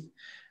faith,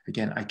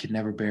 again, I could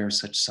never bear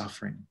such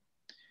suffering.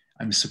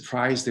 I'm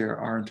surprised there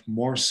aren't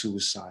more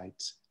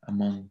suicides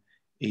among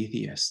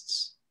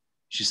atheists."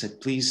 She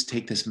said, "Please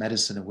take this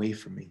medicine away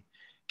from me,"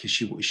 because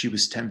she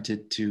was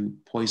tempted to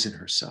poison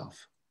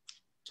herself.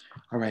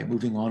 All right,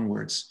 moving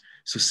onwards.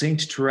 So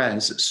Saint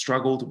Therese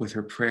struggled with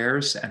her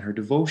prayers and her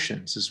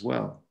devotions as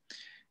well.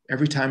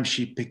 Every time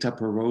she picked up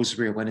her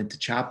rosary or went into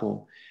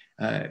chapel,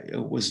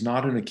 it was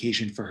not an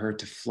occasion for her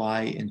to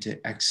fly into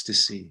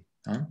ecstasy.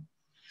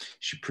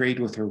 She prayed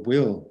with her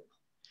will.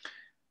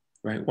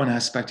 Right, one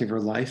aspect of her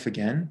life,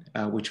 again,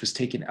 which was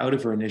taken out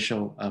of her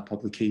initial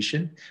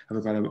publication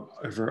of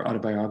her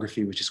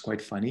autobiography, which is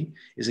quite funny,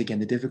 is again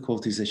the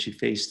difficulties that she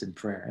faced in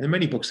prayer. And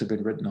many books have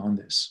been written on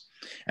this,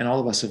 and all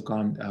of us have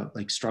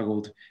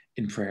struggled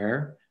in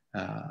prayer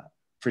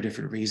for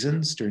different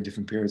reasons during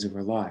different periods of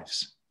our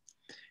lives.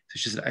 So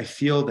she said, "I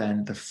feel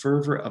then the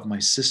fervor of my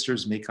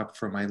sisters make up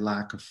for my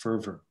lack of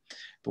fervor.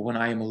 But when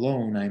I am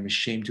alone, I am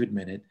ashamed to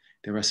admit it.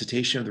 The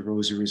recitation of the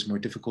rosary is more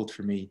difficult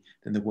for me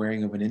than the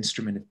wearing of an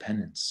instrument of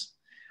penance.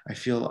 I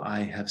feel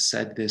I have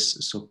said this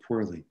so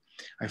poorly.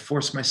 I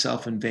force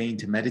myself in vain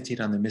to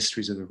meditate on the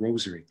mysteries of the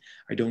rosary.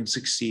 I don't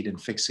succeed in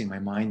fixing my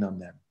mind on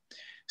them."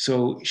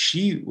 So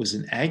she was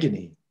in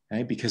agony,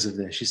 right, because of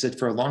this. She said,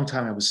 "For a long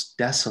time, I was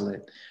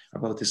desolate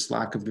about this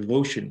lack of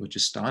devotion, which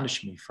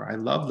astonished me, for I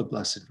love the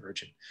Blessed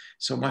Virgin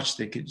so much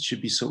that it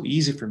should be so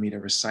easy for me to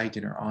recite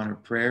in her honor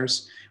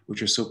prayers,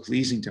 which are so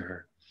pleasing to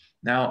her.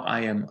 Now I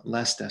am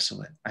less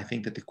desolate. I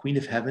think that the Queen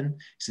of Heaven,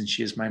 since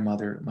she is my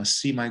mother, must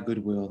see my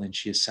goodwill, and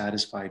she is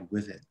satisfied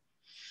with it.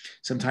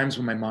 Sometimes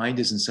when my mind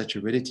is in such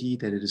aridity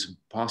that it is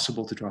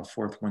impossible to draw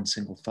forth one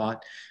single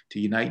thought to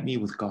unite me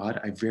with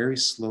God, I very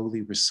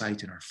slowly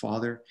recite an Our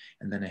Father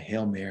and then a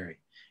Hail Mary.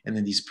 And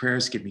then these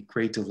prayers give me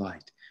great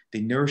delight.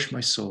 They nourish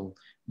my soul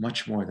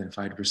much more than if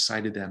I had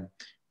recited them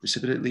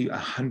precipitately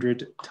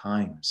 100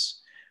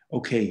 times."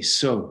 Okay,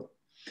 so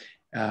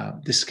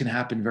this can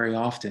happen very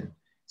often.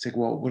 It's like,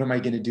 well, what am I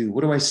going to do?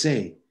 What do I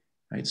say?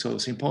 Right? So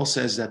St. Paul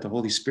says that the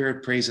Holy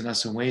Spirit prays in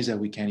us in ways that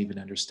we can't even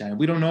understand.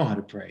 We don't know how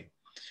to pray,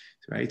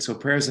 right? So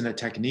prayer isn't a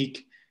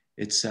technique.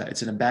 It's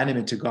an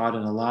abandonment to God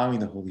and allowing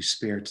the Holy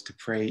Spirit to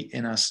pray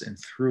in us and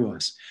through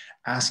us,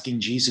 asking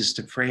Jesus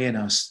to pray in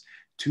us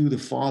to the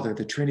Father.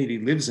 The Trinity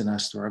lives in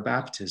us through our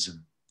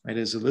baptism, right?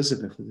 As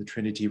Elizabeth of the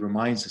Trinity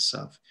reminds us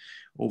of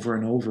over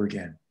and over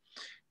again.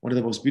 One of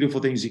the most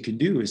beautiful things you can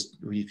do is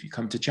if you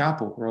come to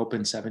chapel, we're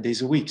open 7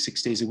 days a week,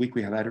 6 days a week,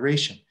 we have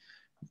adoration.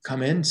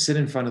 Come in, sit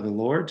in front of the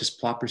Lord, just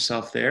plop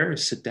yourself there,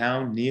 sit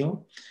down,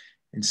 kneel,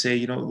 and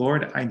say,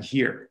 Lord, I'm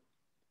here.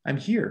 I'm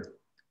here.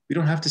 We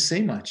don't have to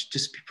say much,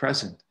 just be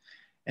present.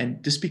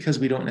 And just because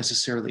we don't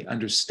necessarily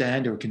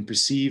understand or can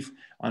perceive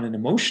on an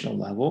emotional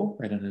level,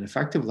 right, on an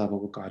affective level,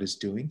 what God is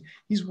doing,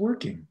 he's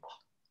working.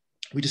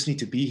 We just need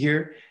to be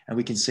here, and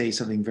we can say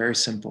something very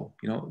simple.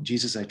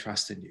 Jesus, I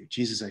trust in you.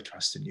 Jesus, I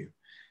trust in you.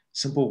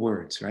 Simple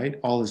words, right?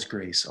 All is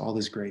grace, all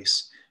is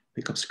grace.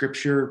 Pick up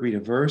scripture, read a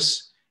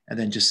verse, and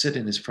then just sit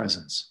in his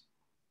presence.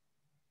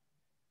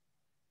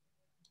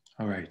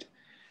 All right.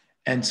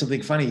 And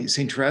something funny,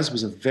 St. Therese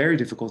was a very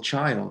difficult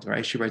child,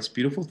 right? She writes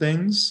beautiful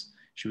things.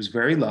 She was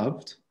very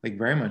loved, like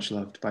very much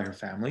loved by her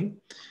family,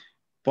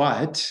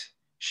 but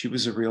she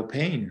was a real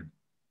pain.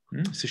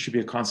 So she'd be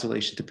a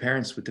consolation to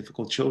parents with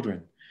difficult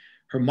children.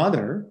 Her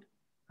mother,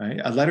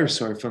 right, a letter,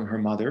 from her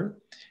mother,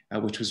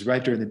 which was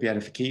read during the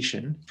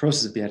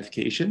process of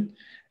beatification,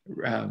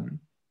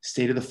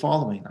 stated the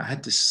following: I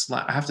have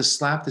to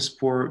slap this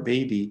poor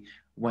baby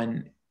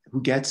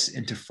who gets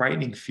into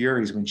frightening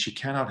furies when she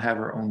cannot have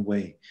her own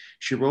way.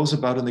 She rolls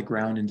about on the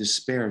ground in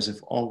despair as if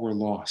all were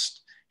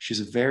lost. She's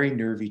a very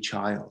nervy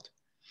child.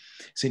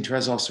 St.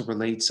 Therese also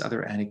relates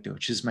other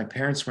anecdotes. She says, my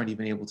parents weren't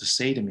even able to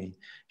say to me,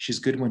 she's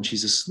good when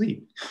she's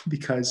asleep,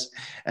 because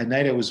at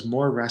night I was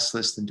more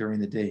restless than during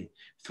the day,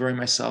 throwing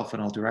myself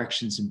in all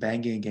directions and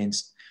banging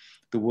against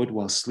the wood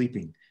while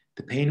sleeping.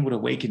 The pain would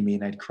awaken me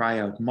and I'd cry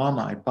out,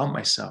 Mama, I bumped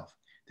myself.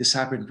 This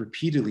happened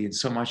repeatedly, and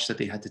so much that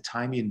they had to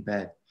tie me in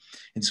bed.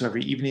 And so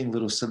every evening,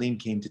 little Celine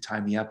came to tie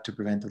me up to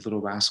prevent the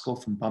little rascal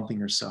from bumping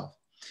herself.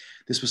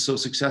 This was so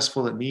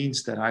successful, it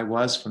means that I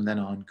was, from then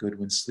on, good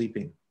when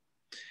sleeping.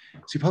 So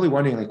you're probably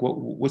wondering, like,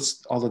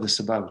 what's all of this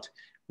about?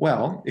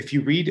 Well, if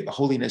you read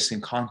Holiness in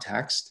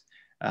Context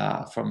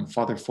from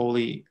Father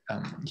Foley,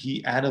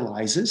 he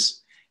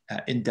analyzes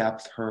in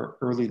depth her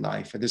early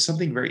life. And there's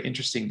something very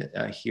interesting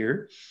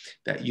here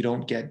that you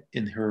don't get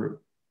in her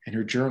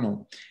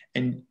journal.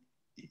 And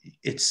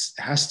it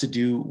has to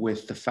do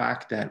with the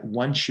fact that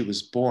once she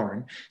was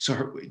born,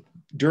 so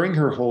during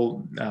her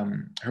whole,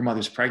 her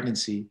mother's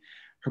pregnancy,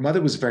 her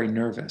mother was very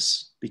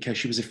nervous because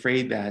she was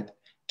afraid that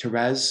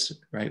Therese,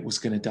 right, was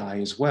going to die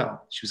as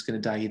well. She was going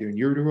to die either in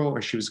utero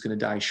or she was going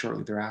to die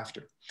shortly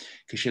thereafter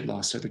because she had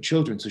lost other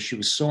children. So she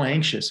was so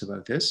anxious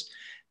about this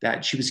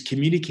that she was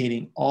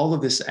communicating all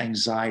of this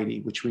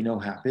anxiety, which we know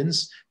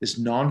happens, this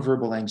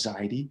nonverbal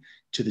anxiety,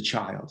 to the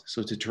child,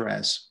 so to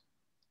Therese.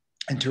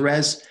 And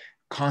Therese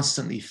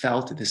constantly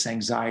felt this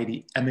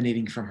anxiety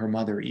emanating from her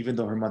mother, even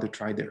though her mother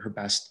tried her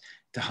best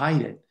to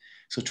hide it.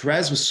 So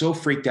Therese was so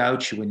freaked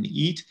out, she wouldn't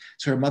eat.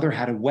 So her mother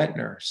had a wet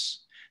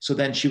nurse. So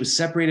then she was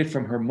separated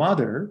from her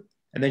mother,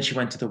 and then she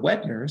went to the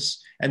wet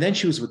nurse, and then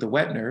she was with the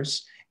wet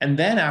nurse. And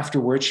then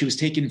afterwards, she was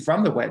taken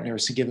from the wet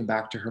nurse and given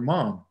back to her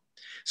mom.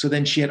 So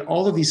then she had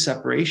all of these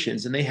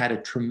separations, and they had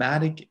a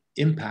traumatic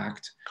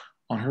impact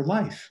on her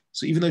life.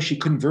 So even though she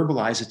couldn't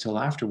verbalize it till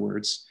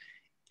afterwards,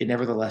 it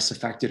nevertheless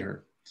affected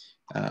her,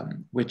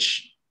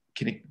 which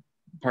can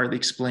partly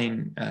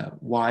explain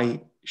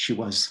why she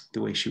was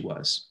the way she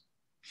was.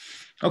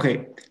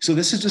 Okay, so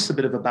this is just a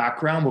bit of a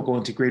background. We'll go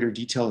into greater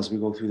detail as we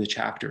go through the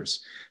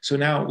chapters. So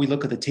now we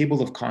look at the table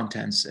of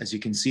contents as you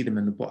can see them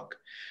in the book.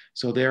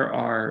 So there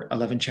are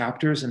 11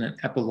 chapters and an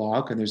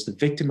epilogue, and there's the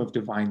victim of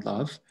divine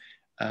love.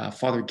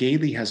 Father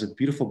Gailey has a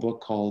beautiful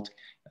book called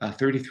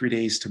 33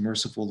 Days to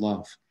Merciful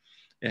Love.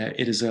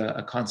 It is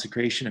a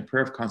consecration, a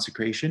prayer of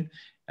consecration,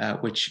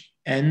 which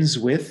ends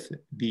with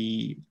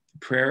the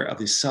prayer of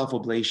the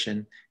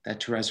self-oblation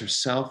that Therese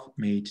herself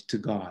made to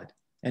God.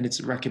 And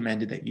it's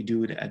recommended that you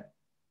do it at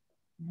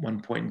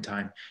one point in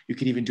time. You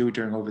could even do it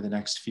over the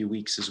next few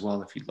weeks as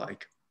well, if you'd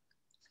like.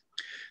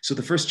 So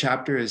the first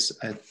chapter is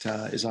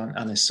on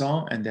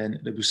Naissance, and then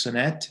the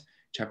Buissonnette.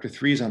 Chapter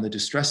 3 is on the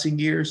distressing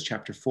years.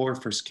 Chapter 4,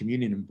 First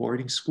Communion and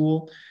boarding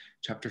school.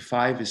 Chapter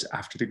 5 is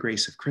After the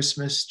Grace of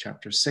Christmas.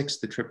 Chapter 6,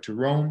 the trip to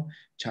Rome.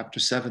 Chapter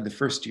 7, the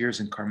first years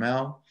in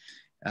Carmel.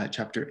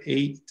 Chapter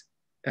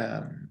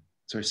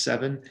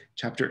 7,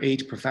 Chapter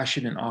 8,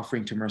 Profession and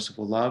Offering to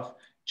Merciful Love.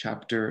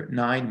 Chapter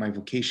 9, My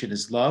Vocation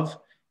is Love.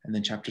 And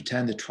then chapter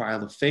 10, The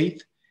Trial of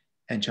Faith.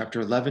 And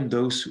chapter 11,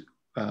 Those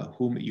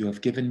whom you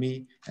have given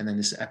me. And then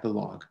this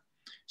epilogue.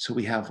 So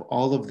we have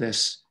all of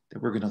this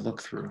that we're going to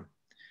look through.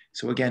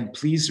 So again,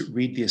 please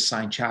read the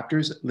assigned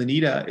chapters.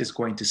 Lenita is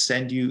going to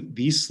send you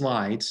these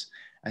slides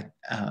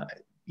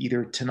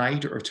either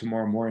tonight or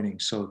tomorrow morning.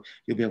 So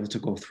you'll be able to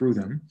go through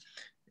them.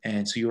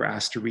 And so you were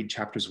asked to read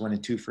chapters 1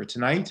 and 2 for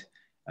tonight.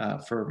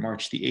 For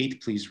March the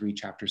 8th, please read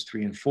chapters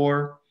 3 and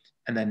 4,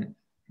 and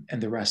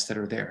the rest that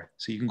are there.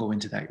 So you can go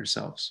into that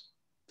yourselves,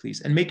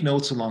 please. And make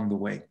notes along the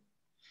way.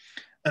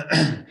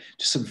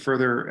 Just some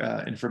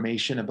further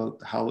information about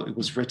how it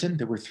was written.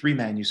 There were 3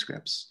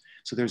 manuscripts.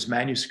 So there's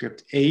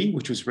manuscript A,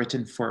 which was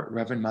written for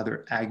Reverend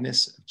Mother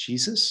Agnes of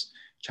Jesus,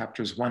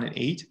 chapters 1 and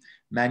 8.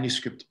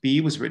 Manuscript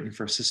B was written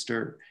for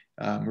Sister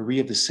Marie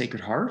of the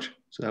Sacred Heart.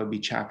 So that would be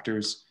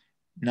chapters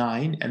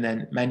 9. And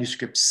then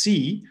manuscript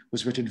C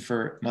was written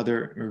for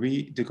Mother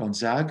Marie de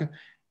Gonzague,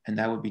 and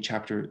that would be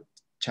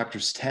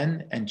chapters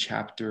 10 and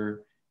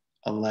chapter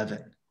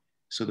 11.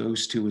 So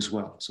those 2 as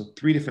well. So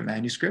 3 different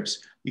manuscripts.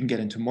 You can get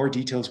into more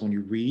details when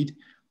you read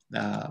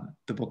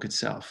the book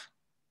itself.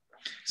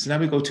 So now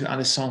we go to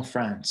Alençon,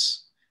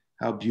 France.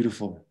 How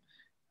beautiful.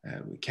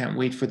 We can't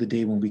wait for the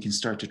day when we can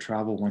start to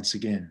travel once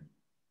again.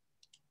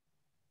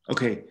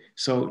 Okay,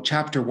 so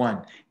chapter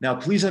 1. Now,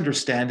 please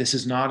understand this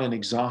is not an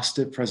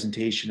exhaustive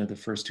presentation of the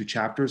first 2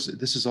 chapters.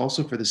 This is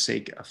also for the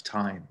sake of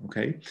time,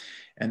 okay?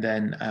 And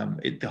then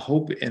the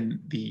hope and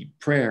the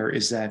prayer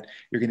is that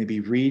you're going to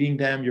be reading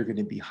them, you're going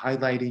to be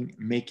highlighting,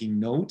 making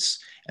notes,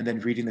 and then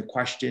reading the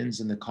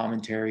questions and the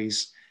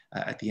commentaries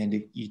at the end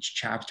of each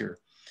chapter.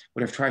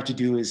 What I've tried to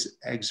do is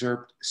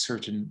excerpt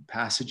certain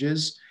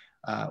passages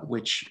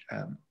which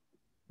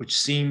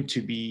seem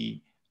to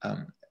be,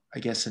 I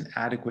guess, an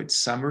adequate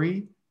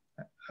summary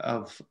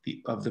of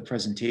the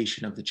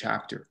presentation of the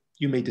chapter.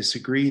 You may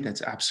disagree,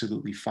 that's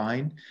absolutely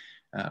fine,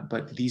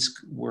 but these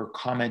were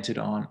commented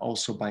on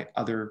also by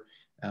other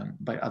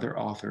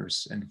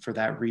authors, and for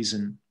that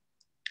reason,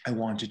 I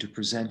wanted to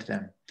present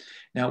them.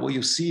 Now, what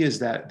you'll see is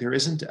that there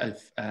isn't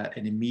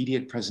an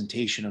immediate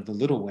presentation of the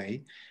Little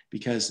Way,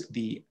 because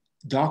the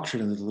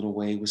doctrine of the Little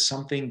Way was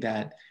something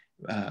that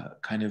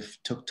kind of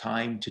took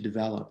time to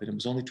develop, and it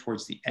was only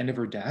towards the end of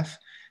her death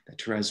that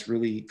Therese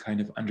really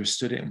kind of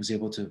understood it and was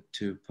able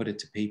to put it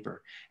to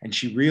paper. And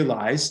she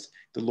realized,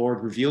 the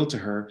Lord revealed to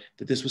her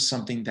that this was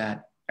something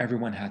that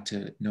everyone had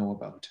to know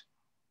about.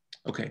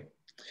 Okay,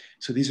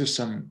 so these are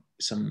some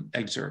some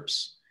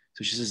excerpts.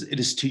 So she says, "It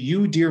is to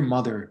you, dear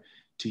mother,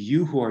 to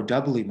you who are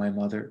doubly my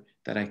mother,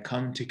 that I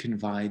come to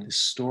confide the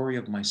story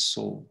of my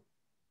soul.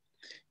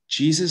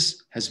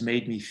 Jesus has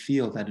made me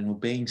feel that in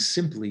obeying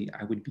simply,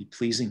 I would be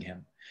pleasing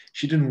him."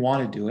 She didn't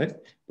want to do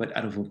it, but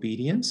out of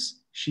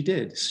obedience, she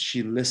did.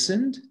 She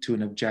listened to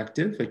an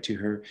objective, like to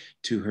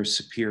her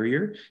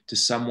superior, to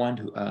someone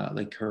who,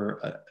 like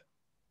her,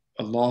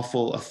 a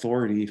lawful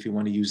authority, if you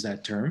want to use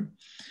that term.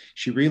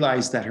 She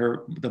realized that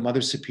the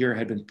mother superior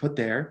had been put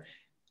there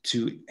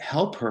to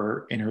help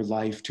her in her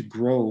life to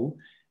grow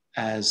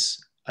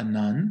as a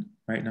nun,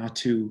 right? Not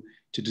to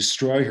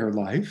destroy her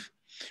life,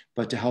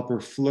 but to help her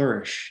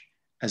flourish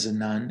as a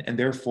nun. And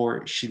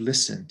therefore she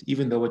listened,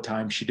 even though at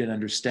times she didn't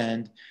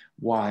understand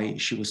why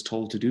she was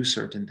told to do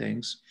certain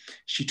things.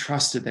 She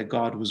trusted that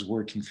God was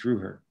working through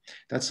her.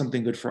 That's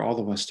something good for all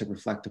of us to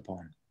reflect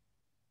upon.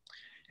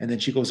 And then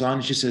she goes on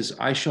and she says,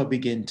 "I shall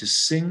begin to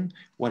sing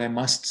what I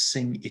must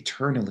sing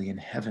eternally in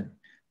heaven,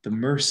 the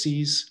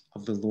mercies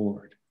of the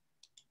Lord."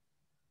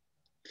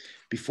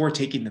 Before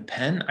taking the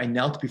pen, I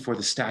knelt before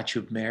the statue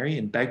of Mary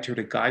and begged her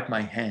to guide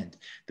my hand,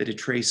 that it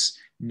trace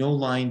no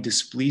line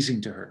displeasing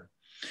to her.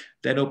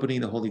 Then,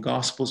 opening the Holy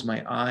Gospels,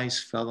 my eyes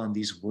fell on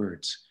these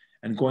words.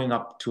 "And going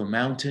up to a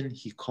mountain,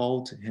 he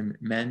called to him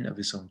men of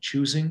his own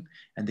choosing,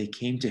 and they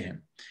came to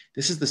him."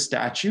 This is the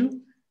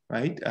statue,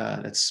 right,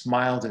 that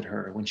smiled at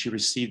her when she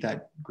received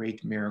that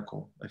great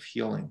miracle of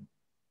healing.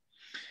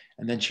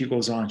 And then she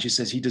goes on, she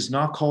says, "He does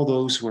not call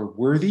those who are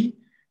worthy,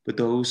 but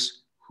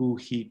those whom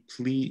he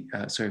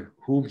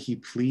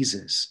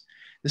pleases."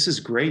 This is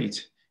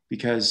great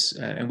because,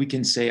 and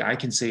I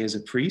can say as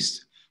a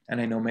priest, and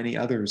I know many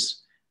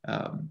others,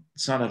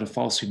 it's not out of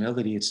false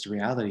humility, it's the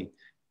reality.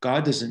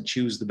 God doesn't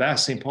choose the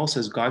best. St. Paul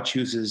says God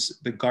chooses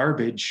the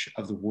garbage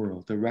of the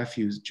world, the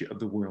refuge of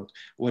the world,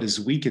 what is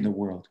weak in the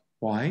world.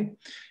 Why?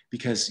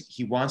 Because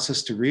he wants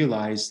us to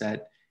realize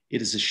that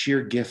it is a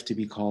sheer gift to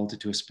be called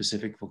to a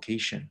specific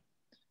vocation,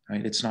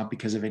 right? It's not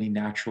because of any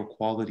natural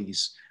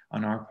qualities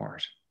on our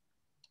part.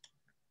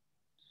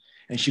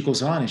 And she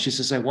goes on and she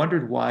says, "I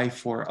wondered why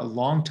for a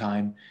long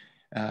time,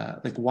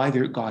 why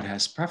God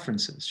has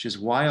preferences. She says,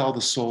 why all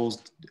the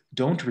souls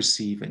don't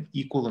receive an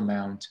equal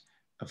amount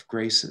of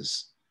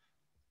graces.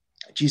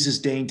 Jesus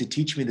deigned to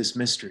teach me this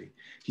mystery.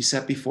 He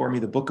set before me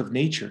the book of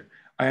nature.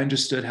 I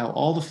understood how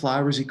all the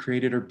flowers he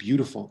created are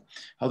beautiful,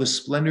 how the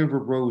splendor of a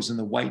rose and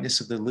the whiteness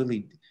of the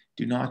lily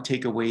do not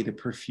take away the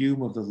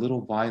perfume of the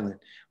little violet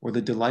or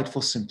the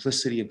delightful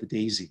simplicity of the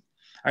daisy.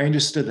 I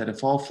understood that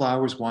if all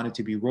flowers wanted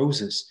to be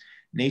roses,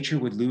 nature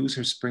would lose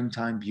her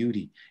springtime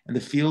beauty, and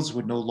the fields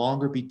would no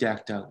longer be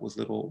decked out with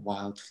little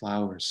wild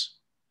flowers."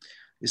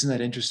 Isn't that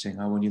interesting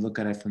when you look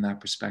at it from that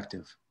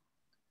perspective?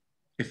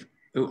 If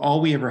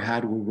all we ever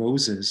had were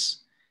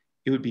roses,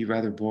 it would be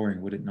rather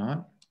boring, would it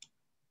not?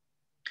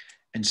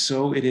 And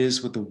so it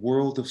is with the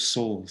world of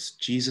souls,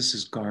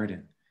 Jesus'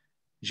 garden.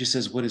 She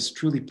says what is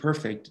truly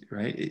perfect,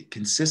 right? It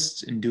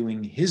consists in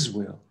doing his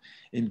will,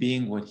 in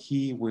being what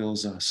he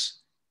wills us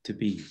to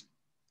be.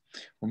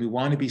 When we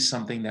want to be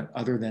something that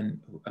other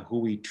than who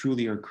we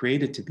truly are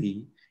created to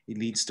be, it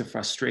leads to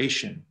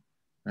frustration,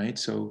 right?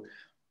 So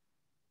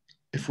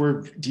if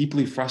we're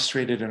deeply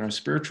frustrated in our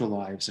spiritual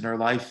lives, in our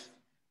life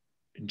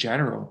in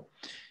general,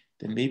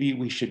 then maybe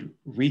we should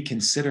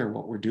reconsider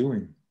what we're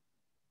doing.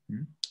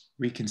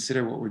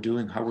 Reconsider what we're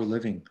doing, how we're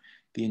living,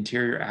 the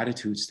interior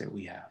attitudes that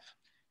we have.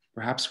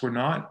 Perhaps we're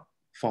not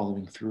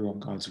following through on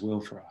God's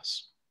will for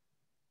us.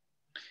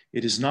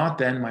 It is not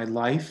then my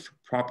life,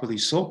 properly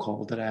so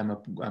called, that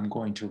I'm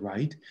going to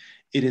write.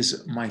 It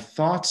is my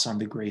thoughts on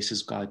the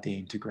graces God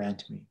deigned to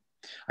grant me.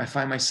 I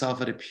find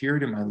myself at a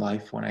period in my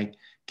life when I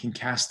can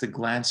cast a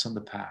glance on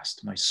the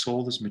past. My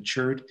soul is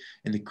matured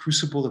in the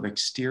crucible of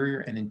exterior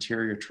and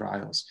interior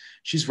trials.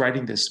 She's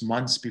writing this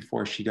months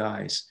before she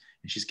dies,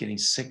 and she's getting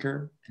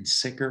sicker and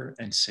sicker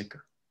and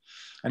sicker.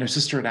 And her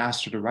sister had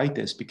asked her to write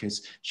this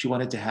because she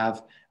wanted to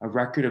have a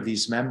record of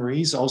these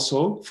memories,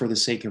 also for the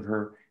sake of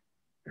her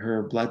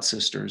blood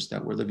sisters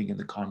that were living in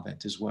the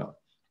convent as well,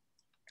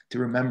 to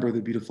remember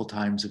the beautiful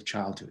times of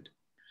childhood.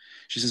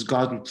 She says,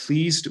 God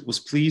was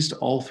pleased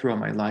all throughout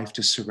my life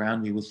to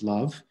surround me with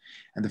love,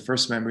 and the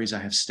first memories I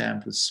have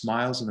stamped with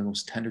smiles and the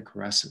most tender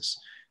caresses.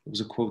 It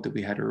was a quote that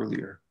we had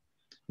earlier.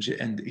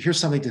 And here's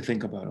something to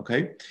think about,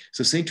 okay?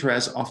 So St.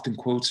 Therese often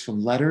quotes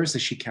from letters that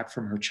she kept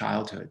from her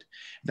childhood.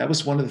 That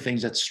was one of the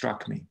things that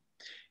struck me.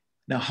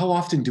 Now, how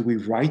often do we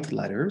write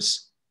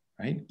letters,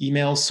 right?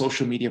 Emails,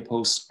 social media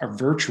posts are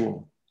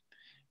virtual,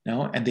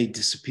 and they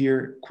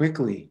disappear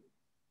quickly,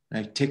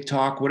 like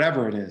TikTok,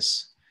 whatever it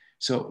is.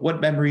 So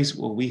what memories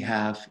will we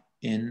have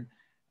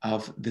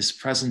of this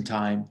present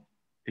time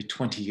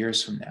 20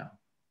 years from now?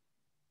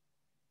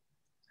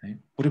 Right?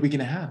 What are we going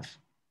to have?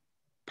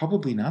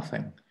 Probably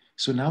nothing.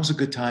 So now's a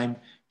good time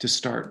to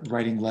start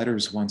writing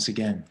letters once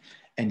again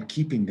and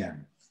keeping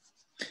them.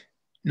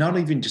 Not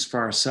even just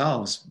for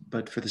ourselves,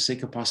 but for the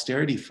sake of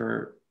posterity,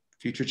 for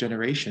future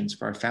generations,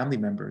 for our family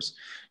members.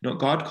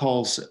 God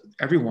calls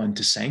everyone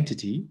to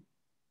sanctity.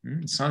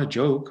 It's not a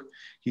joke.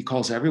 He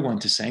calls everyone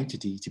to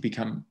sanctity, to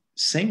become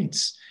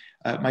saints.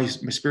 My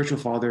spiritual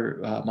father,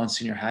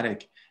 Monsignor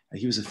Haddock,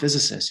 he was a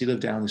physicist. He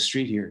lived down the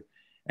street here.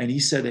 And he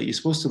said that you're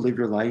supposed to live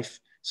your life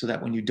so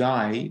that when you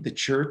die, the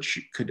church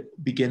could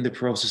begin the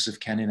process of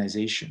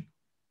canonization.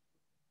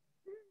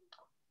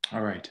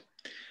 All right.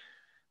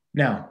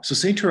 Now, so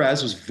St.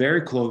 Therese was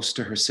very close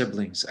to her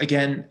siblings.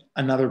 Again,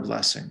 another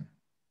blessing.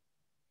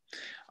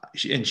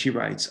 And she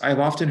writes, I have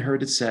often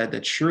heard it said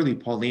that surely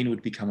Pauline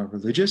would become a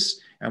religious,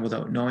 and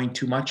without knowing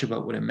too much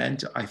about what it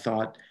meant, I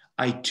thought,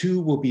 I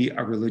too will be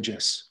a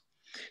religious.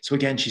 So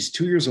again, she's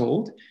 2 years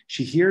old.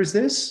 She hears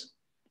this,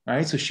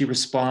 right? So she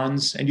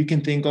responds, and you can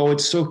think, oh,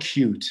 it's so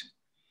cute,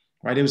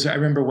 right? I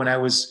remember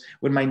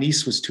when my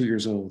niece was 2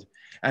 years old,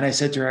 and I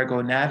said to her, I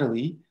go,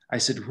 Natalie, I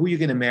said, who are you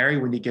going to marry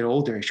when you get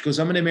older? She goes,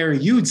 I'm going to marry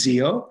you,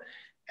 Zio.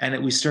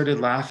 And we started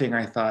laughing.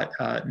 I thought,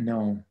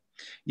 no,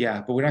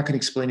 yeah, but we're not going to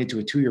explain it to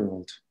a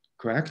 2-year-old,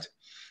 correct?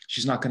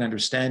 She's not going to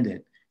understand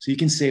it. So you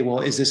can say, well,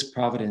 is this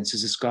providence?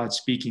 Is this God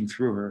speaking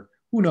through her?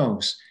 Who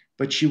knows?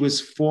 But she was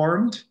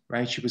formed,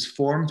 right? She was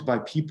formed by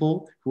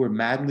people who are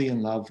madly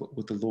in love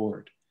with the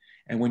Lord.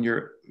 And when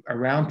you're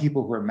around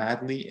people who are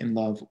madly in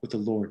love with the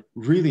Lord,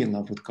 really in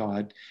love with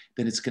God,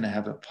 then it's going to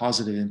have a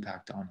positive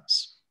impact on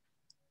us.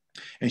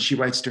 And she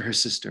writes to her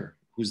sister,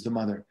 who's the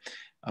mother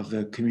of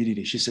the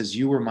community. She says,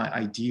 you were my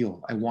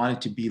ideal. I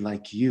wanted to be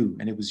like you.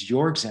 And it was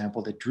your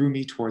example that drew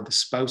me toward the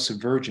spouse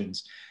of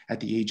virgins at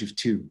the age of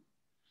 2.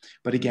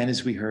 But again,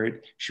 as we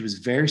heard, she was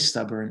very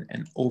stubborn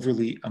and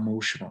overly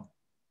emotional.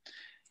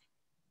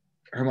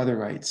 Her mother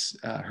writes,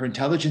 her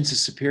intelligence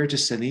is superior to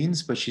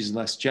Celine's, but she's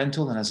less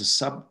gentle and has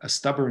a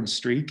stubborn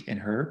streak in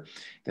her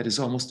that is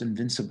almost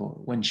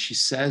invincible. When she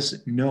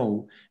says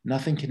no,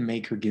 nothing can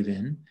make her give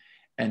in.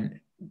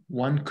 And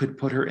one could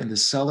put her in the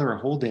cellar a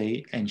whole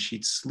day and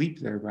she'd sleep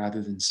there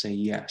rather than say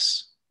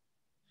yes.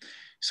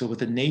 So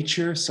with a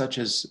nature such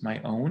as my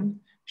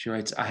own, she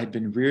writes, I had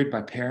been reared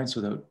by parents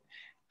without,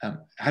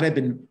 had I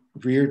been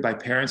reared by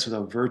parents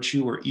without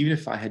virtue, or even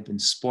if I had been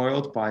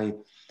spoiled by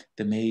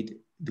the maid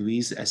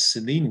Louise as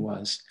Celine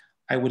was,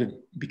 I would have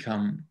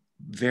become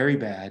very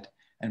bad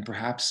and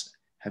perhaps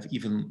have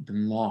even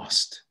been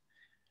lost.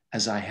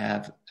 As I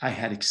had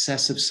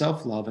excessive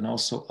self-love and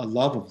also a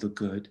love of the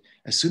good.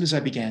 As soon as I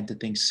began to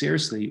think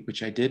seriously,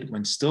 which I did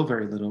when still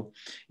very little,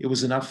 it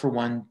was enough for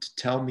one to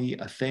tell me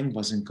a thing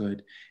wasn't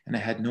good, and I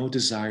had no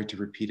desire to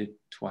repeat it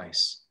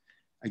twice.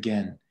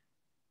 Again,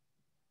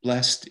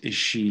 blessed is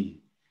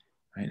she,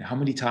 right? How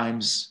many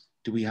times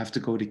do we have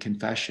to go to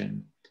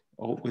confession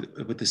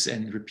with this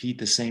and repeat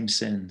the same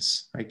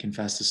sins, right?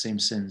 Confess the same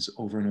sins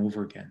over and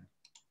over again.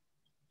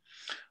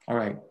 All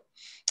right.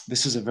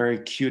 This is a very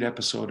cute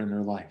episode in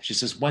her life. She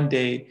says, one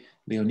day,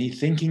 Leonie,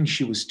 thinking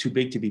she was too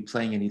big to be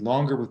playing any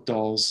longer with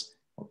dolls,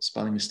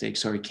 spelling mistake,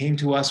 sorry, came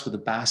to us with a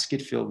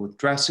basket filled with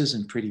dresses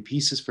and pretty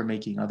pieces for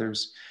making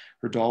others.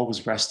 Her doll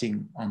was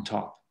resting on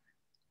top.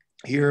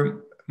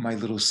 Here, my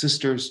little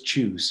sisters,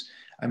 choose.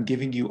 I'm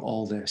giving you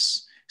all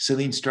this.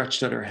 Celine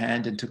stretched out her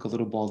hand and took a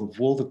little ball of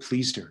wool that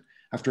pleased her.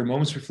 After a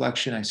moment's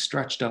reflection, I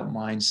stretched out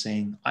mine,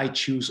 saying, I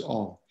choose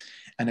all.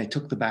 And I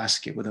took the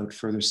basket without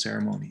further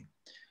ceremony.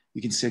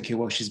 You can say, okay,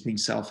 well, she's being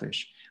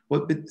selfish.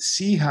 Well, but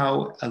see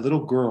how a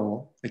little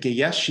girl, okay,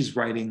 yes, she's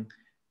writing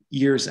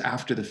years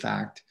after the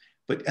fact,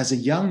 but as a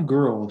young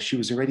girl, she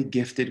was already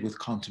gifted with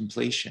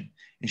contemplation,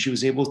 and she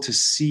was able to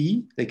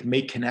see, like,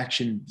 make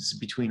connections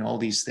between all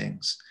these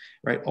things,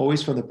 right?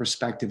 Always from the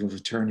perspective of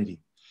eternity.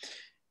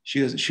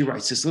 She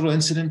writes, this little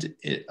incident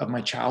of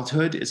my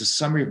childhood is a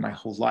summary of my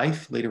whole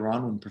life. Later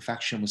on, when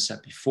perfection was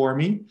set before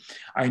me,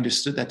 I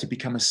understood that to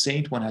become a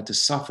saint, one had to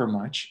suffer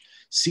much.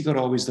 Seek out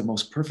always the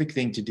most perfect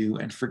thing to do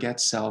and forget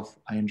self.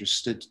 I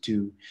understood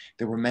too.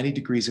 There were many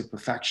degrees of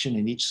perfection,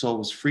 and each soul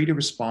was free to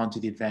respond to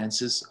the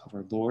advances of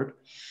our Lord,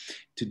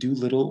 to do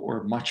little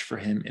or much for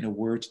him, in a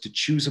word, to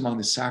choose among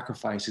the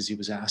sacrifices he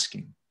was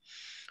asking.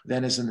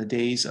 Then, as in the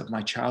days of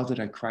my childhood,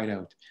 I cried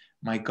out,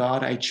 my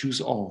God, I choose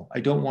all.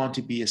 I don't want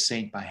to be a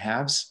saint by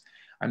halves.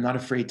 I'm not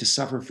afraid to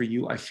suffer for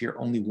you. I fear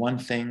only one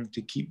thing,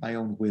 to keep my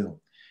own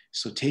will.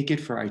 So take it,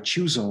 for I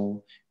choose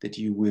all that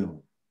you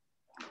will.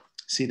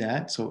 See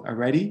that? So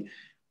already,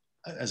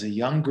 as a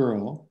young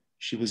girl,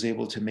 she was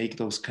able to make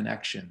those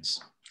connections.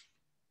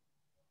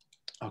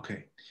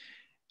 Okay.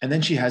 And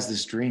then she has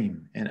this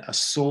dream, and a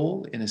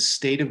soul in a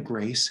state of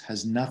grace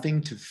has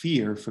nothing to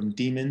fear from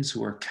demons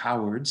who are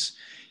cowards,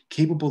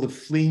 capable of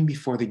fleeing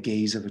before the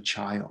gaze of a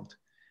child.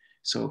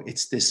 So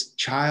it's this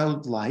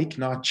childlike,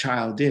 not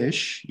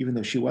childish, even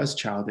though she was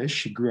childish,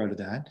 she grew out of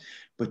that,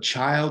 but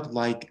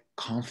childlike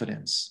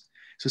confidence.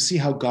 So see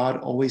how God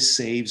always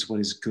saves what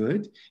is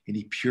good, and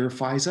he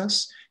purifies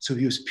us. So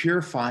he was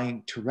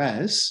purifying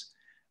Therese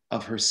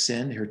of her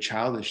sin, her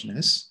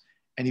childishness,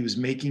 and he was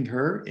making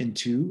her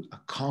into a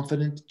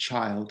confident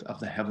child of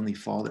the Heavenly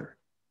Father.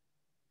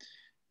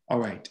 All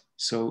right,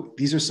 so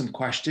these are some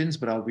questions,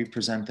 but I'll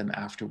represent them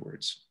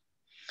afterwards.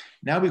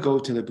 Now we go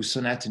to the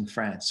Buissonnette in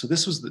France. So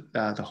this was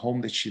the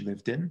home that she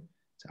lived in.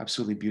 It's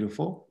absolutely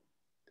beautiful.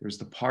 There's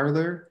the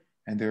parlor,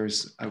 and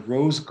there's a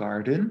rose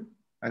garden.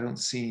 I don't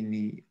see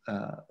any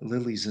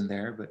lilies in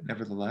there, but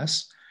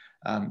nevertheless,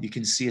 you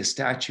can see a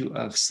statue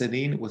of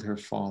Celine with her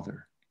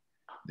father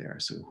there,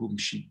 so whom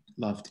she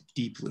loved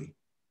deeply.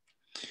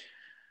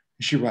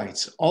 She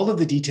writes, all of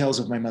the details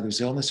of my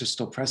mother's illness are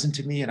still present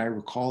to me, and I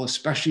recall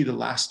especially the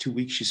last 2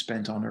 weeks she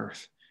spent on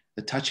earth.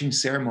 The touching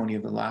ceremony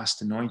of the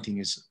last anointing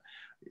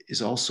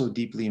is also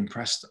deeply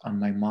impressed on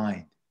my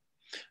mind.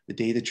 The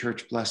day the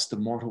church blessed the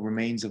mortal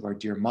remains of our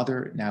dear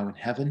mother, now in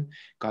heaven,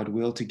 God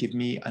willed to give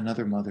me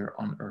another mother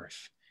on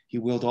earth. He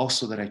willed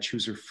also that I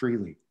choose her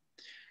freely.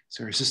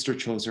 So her sister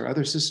chose her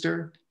other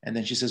sister, and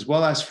then she says,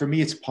 well, as for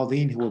me, it's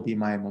Pauline who will be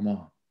my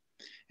mama.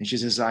 And she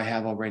says, I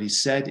have already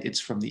said, it's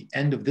from the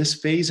end of this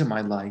phase of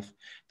my life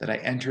that I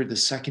entered the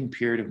second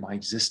period of my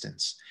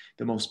existence,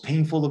 the most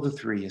painful of the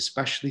three,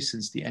 especially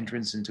since the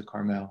entrance into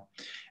Carmel,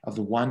 of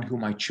the one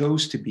whom I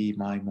chose to be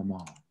my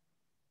mama.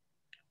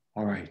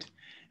 All right.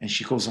 And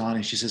she goes on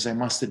and she says, I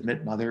must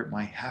admit, mother,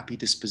 my happy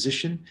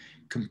disposition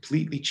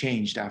completely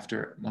changed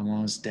after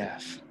Mama's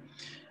death.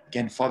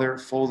 Again, Father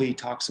Foley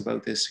talks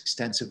about this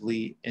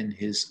extensively in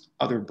his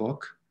other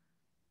book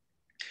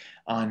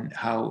on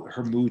how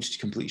her mood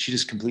she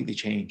just completely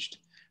changed,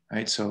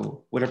 right?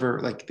 So whatever,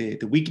 like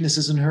the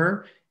weaknesses in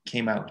her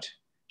came out.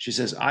 She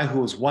says, I, who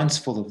was once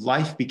full of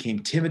life, became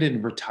timid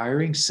and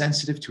retiring,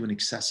 sensitive to an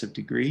excessive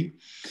degree.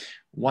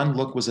 One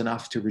look was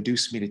enough to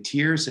reduce me to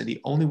tears, and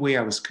the only way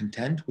I was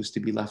content was to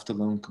be left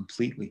alone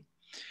completely.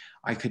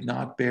 I could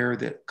not bear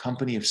the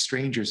company of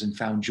strangers and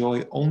found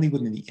joy only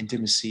within the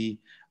intimacy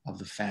of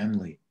the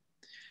family.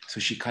 So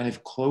she kind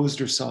of closed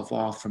herself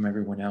off from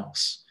everyone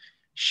else.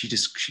 She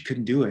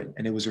couldn't do it.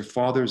 And it was her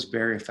father's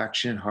very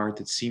affectionate heart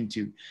that seemed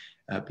to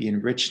be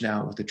enriched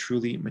now with a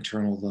truly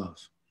maternal love.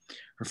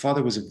 Her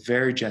father was a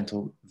very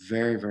gentle,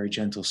 very, very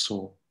gentle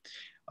soul,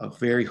 a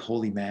very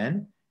holy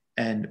man.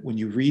 And when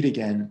you read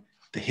again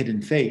The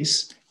Hidden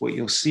Face, what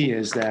you'll see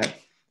is that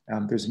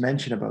there's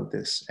mention about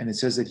this. And it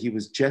says that he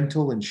was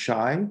gentle and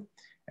shy,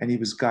 and he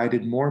was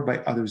guided more by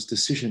others'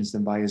 decisions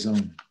than by his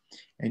own.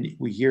 And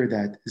we hear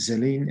that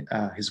Zéline,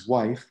 his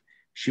wife,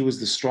 she was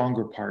the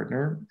stronger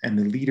partner and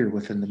the leader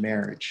within the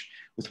marriage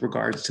with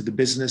regards to the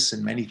business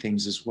and many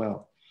things as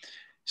well.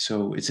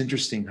 So it's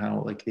interesting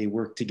how like they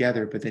worked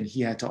together, but then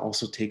he had to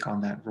also take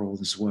on that role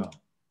as well.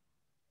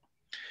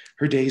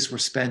 Her days were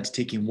spent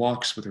taking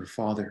walks with her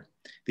father.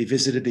 They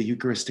visited the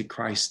Eucharistic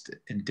Christ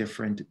in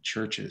different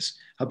churches.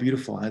 How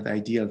beautiful, huh? The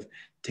idea of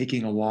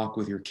taking a walk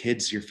with your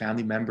kids, your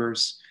family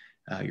members,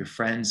 your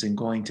friends, and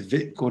going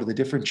to go to the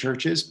different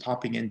churches,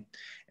 popping in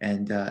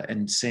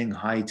and saying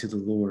hi to the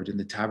Lord in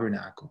the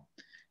tabernacle.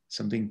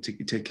 Something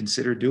to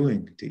consider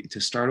doing, to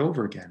start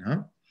over again,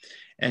 huh?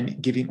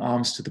 And giving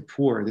alms to the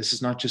poor. This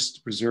is not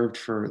just reserved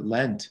for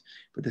Lent,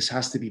 but this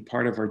has to be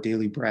part of our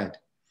daily bread.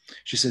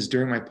 She says,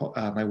 during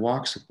my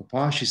walks with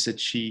Papa, she said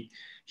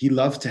he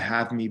loved to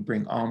have me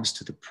bring alms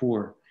to the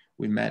poor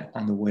we met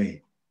on the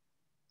way.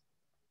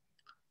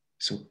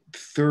 So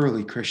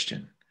thoroughly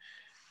Christian.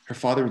 Her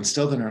father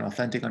instilled in her an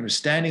authentic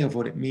understanding of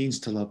what it means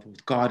to love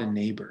both God and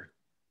neighbor.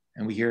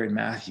 And we hear in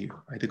Matthew,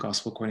 right, the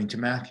gospel according to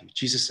Matthew,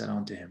 Jesus said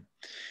unto him,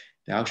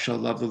 thou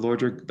shalt love the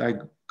Lord your thy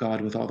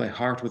God with all thy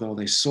heart, with all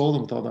thy soul,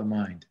 and with all thy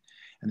mind.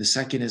 And the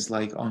second is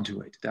like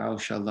unto it, thou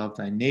shalt love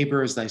thy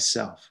neighbor as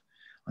thyself.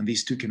 On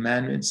these two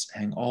commandments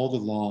hang all the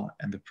law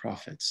and the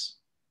prophets.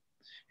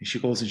 And she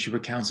goes and she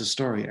recounts a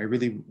story. I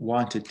really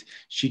wanted,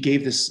 she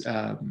gave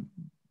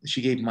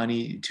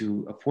money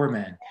to a poor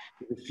man.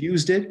 He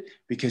refused it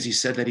because he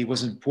said that he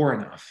wasn't poor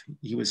enough.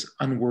 He was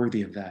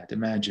unworthy of that,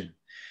 imagine.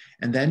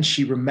 And then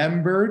she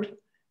remembered,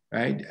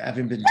 right,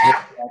 having been told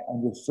that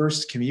on your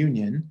first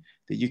communion,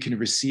 that you can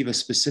receive a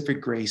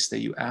specific grace that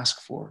you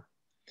ask for.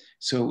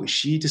 So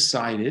she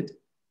decided,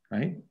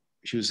 right,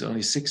 she was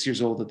only 6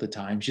 years old at the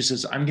time. She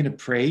says, I'm going to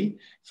pray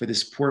for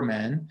this poor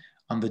man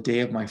on the day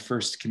of my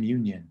first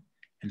communion.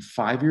 And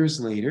 5 years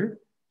later,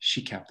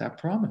 she kept that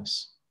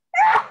promise.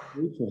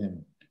 Pray for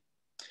him.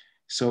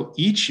 So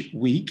each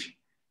week,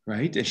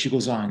 right, and she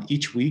goes on,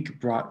 each week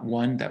brought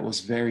one that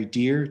was very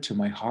dear to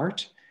my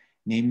heart,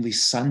 namely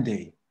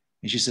Sunday.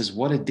 And she says,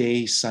 what a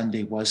day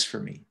Sunday was for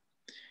me.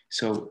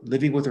 So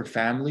living with her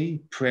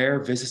family, prayer,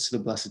 visits to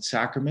the Blessed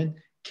Sacrament,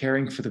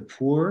 caring for the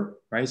poor,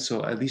 right?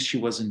 So at least she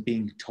wasn't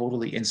being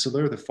totally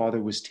insular. The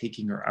Father was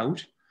taking her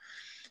out,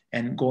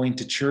 and going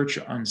to church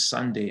on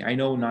Sunday. I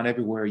know not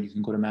everywhere you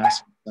can go to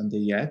Mass on Sunday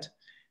yet,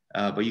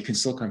 but you can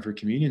still come for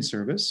communion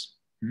service,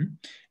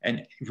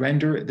 and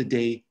render the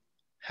day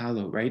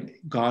hallowed, right?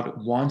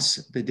 God wants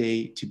the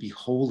day to be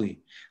holy.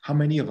 How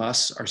many of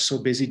us are so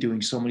busy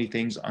doing so many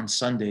things on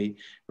Sunday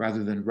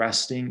rather than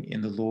resting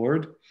in the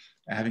Lord,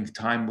 having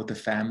time with the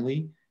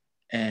family,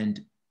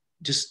 and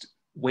just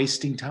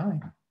wasting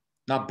time?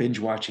 Not binge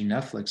watching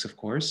Netflix, of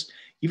course.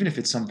 Even if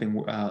it's something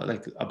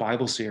like a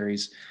Bible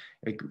series,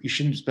 like you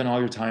shouldn't spend all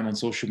your time on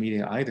social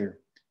media either.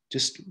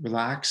 Just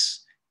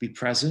relax, be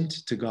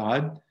present to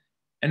God,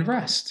 and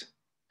rest.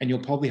 And you'll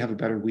probably have a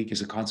better week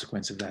as a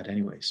consequence of that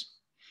anyways.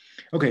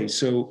 Okay,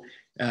 so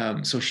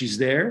she's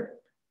there.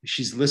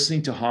 She's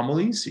listening to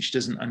homilies. She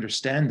doesn't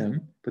understand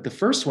them. But the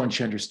first one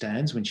she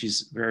understands when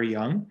she's very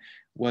young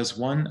was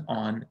one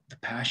on the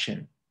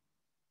Passion.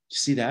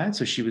 See that?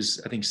 So she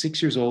was, I think,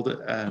 6 years old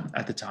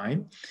at the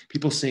time.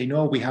 People say,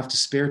 no, we have to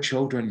spare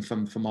children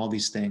from all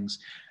these things.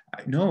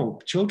 No,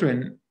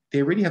 children,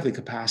 they already have the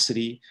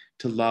capacity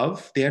to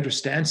love. They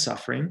understand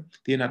suffering.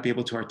 They may not be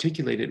able to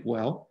articulate it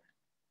well.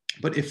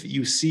 But if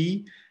you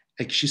see,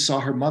 like she saw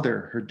her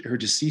mother, her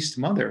deceased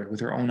mother with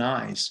her own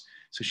eyes.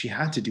 So she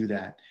had to do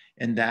that.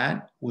 And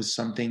that was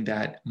something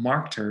that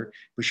marked her,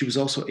 but she was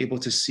also able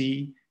to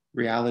see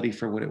reality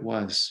for what it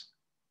was.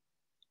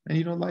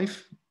 And,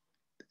 life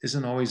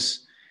isn't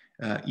always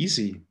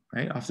easy,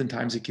 right?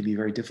 Oftentimes it can be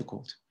very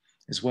difficult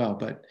as well.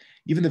 But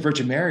even the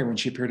Virgin Mary, when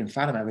she appeared in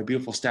Fatima, I have a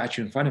beautiful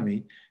statue in front of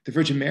me. The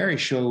Virgin Mary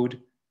showed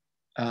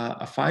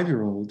a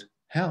 5-year-old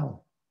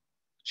hell.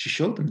 She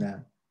showed them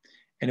that.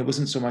 And it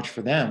wasn't so much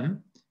for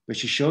them, but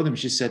she showed them,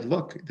 she said,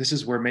 look, this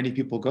is where many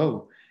people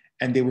go.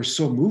 And they were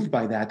so moved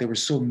by that. They were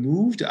so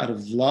moved out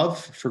of love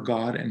for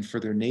God and for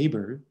their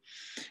neighbor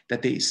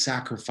that they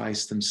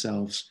sacrificed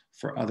themselves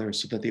for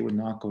others so that they would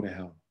not go to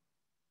hell.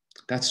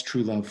 That's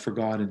true love for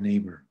God and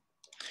neighbor.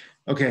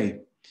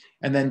 Okay.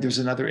 And then there's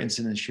another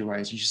incident she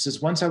writes. And she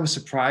says, once I was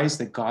surprised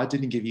that God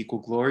didn't give equal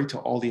glory to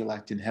all the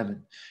elect in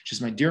heaven. She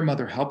says, my dear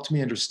mother helped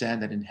me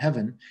understand that in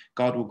heaven,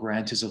 God will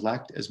grant his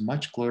elect as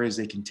much glory as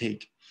they can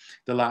take,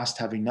 the last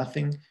having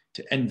nothing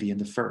to envy in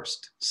the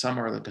first. Some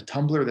are like a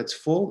tumbler that's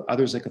full,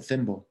 others like a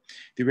thimble.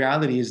 The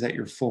reality is that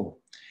you're full.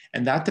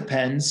 And that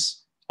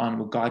depends on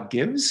what God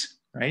gives,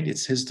 right?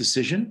 It's his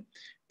decision.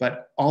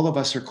 But all of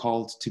us are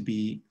called to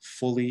be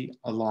fully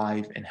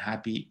alive and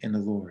happy in the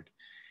Lord.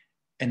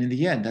 And in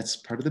the end, that's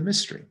part of the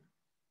mystery,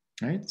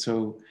 right?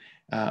 So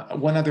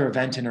one other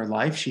event in her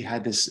life, she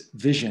had this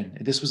vision.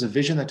 This was a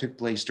vision that took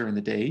place during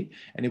the day,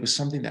 and it was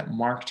something that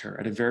marked her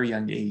at a very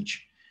young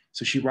age.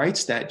 So she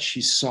writes that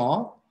she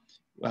thought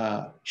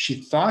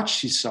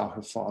she saw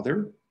her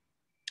father,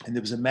 and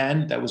there was a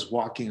man that was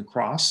walking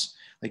across,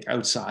 like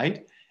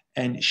outside,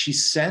 and she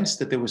sensed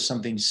that there was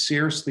something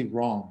seriously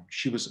wrong.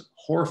 She was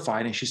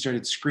horrified, and she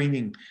started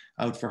screaming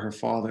out for her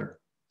father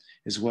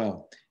as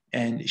well.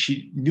 And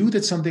she knew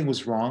that something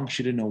was wrong.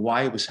 She didn't know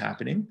why it was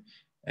happening.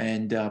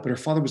 But her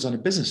father was on a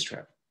business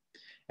trip.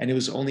 And it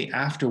was only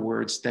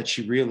afterwards that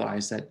she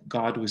realized that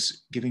God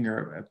was giving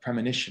her a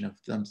premonition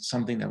of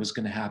something that was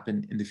going to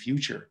happen in the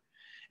future.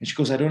 And she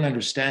goes, I don't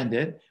understand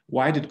it.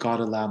 Why did God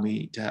allow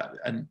me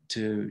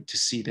to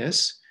see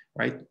this,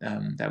 right?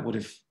 That would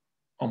have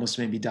almost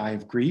made me die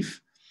of grief.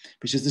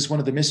 But she says, this is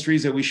one of the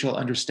mysteries that we shall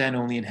understand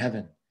only in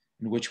heaven,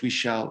 in which we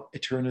shall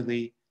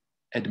eternally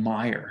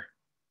admire.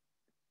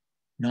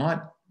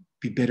 Not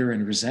be bitter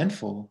and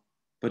resentful,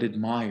 but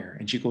admire.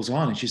 And she goes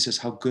on and she says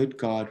how good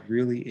God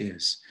really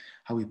is,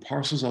 how he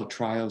parcels out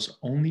trials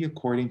only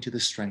according to the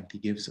strength he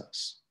gives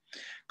us.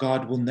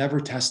 God will never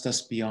test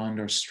us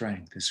beyond our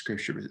strength, as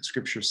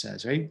scripture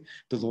says, right?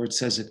 The Lord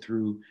says it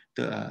through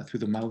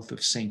the mouth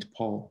of St.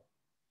 Paul.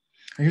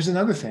 And here's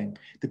another thing,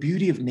 the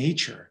beauty of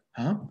nature,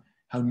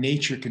 how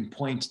nature can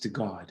point to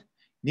God.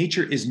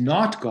 Nature is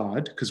not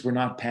God, because we're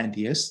not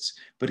pantheists,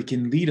 but it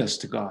can lead us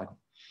to God.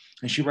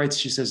 And she writes,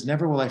 she says,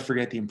 never will I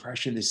forget the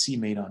impression the sea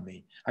made on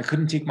me. I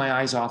couldn't take my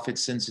eyes off it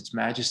since its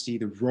majesty,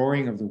 the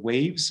roaring of the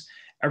waves,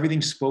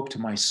 everything spoke to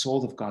my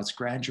soul of God's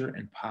grandeur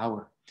and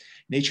power.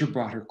 Nature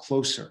brought her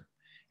closer.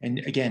 And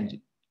again,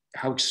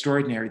 how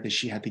extraordinary that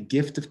she had the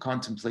gift of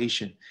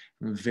contemplation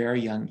from a very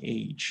young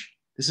age.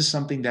 This is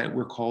something that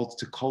we're called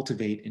to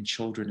cultivate in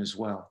children as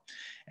well,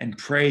 and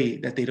pray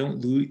that they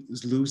don't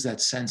lose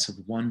that sense of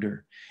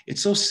wonder.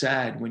 It's so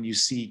sad when you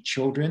see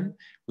children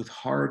with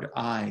hard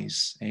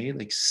eyes,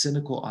 like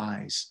cynical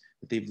eyes,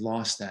 that they've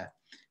lost that.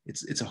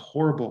 It's a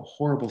horrible,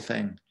 horrible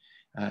thing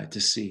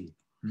to see.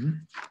 Mm-hmm.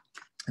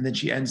 And then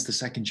she ends the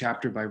second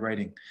chapter by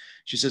writing,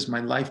 she says, my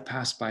life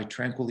passed by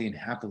tranquilly and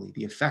happily.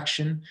 The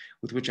affection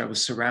with which I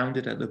was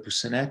surrounded at Le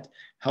Poussinette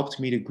helped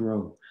me to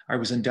grow. I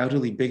was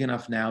undoubtedly big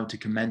enough now to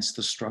commence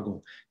the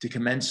struggle, to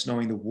commence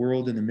knowing the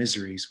world and the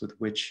miseries with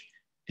which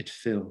it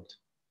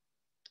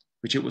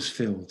was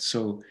filled.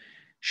 So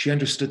she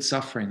understood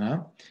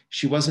suffering.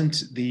 She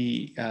wasn't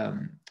the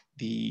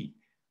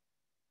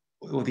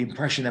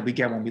impression that we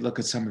get when we look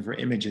at some of her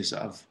images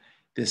of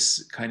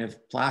this kind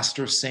of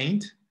plaster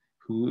saint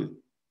who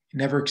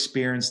never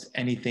experienced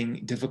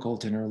anything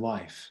difficult in her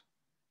life.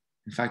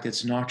 In fact,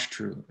 it's not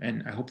true.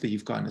 And I hope that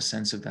you've gotten a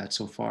sense of that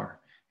so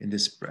far in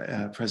this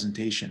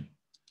presentation.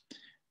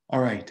 All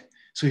right.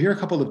 So here are a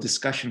couple of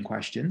discussion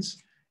questions.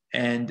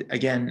 And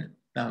again,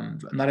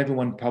 not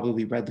everyone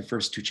probably read the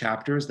first 2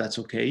 chapters. That's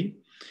okay.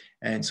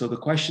 And so the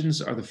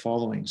questions are the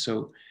following.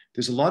 So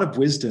there's a lot of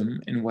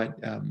wisdom in what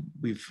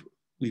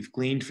we've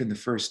gleaned from the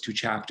first 2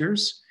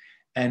 chapters.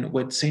 And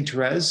what St.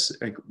 Therese,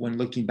 like, when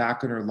looking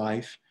back on her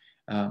life,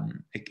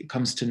 it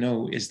comes to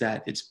know is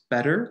that it's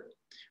better,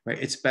 right?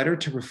 It's better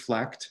to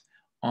reflect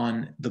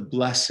on the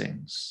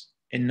blessings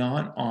and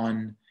not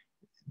on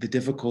the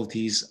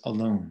difficulties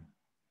alone,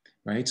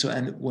 right? So,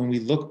 and when we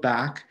look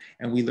back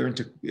and we learn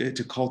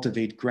to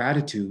cultivate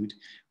gratitude,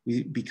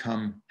 we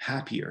become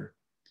happier.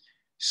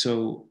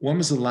 So when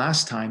was the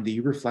last time that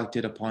you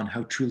reflected upon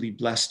how truly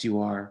blessed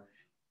you are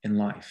in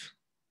life?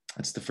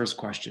 That's the first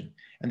question.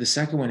 And the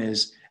second one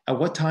is, At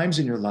what times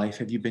in your life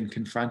have you been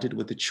confronted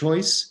with the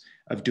choice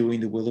of doing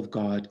the will of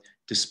God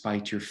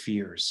despite your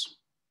fears?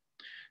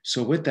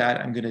 So with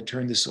that, I'm going to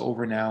turn this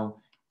over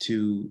now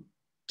to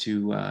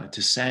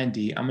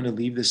Sandy. I'm going to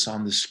leave this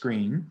on the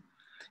screen,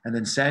 and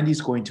then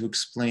Sandy's going to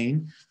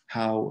explain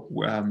how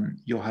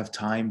you'll have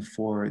time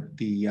for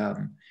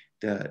the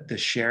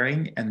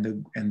sharing and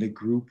the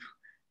group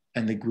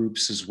and the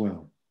groups as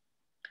well.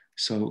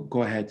 So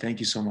go ahead. Thank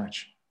you so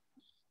much.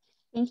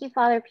 Thank you,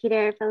 Father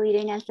Peter, for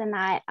leading us in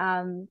that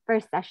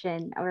first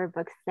session of our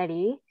book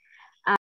study.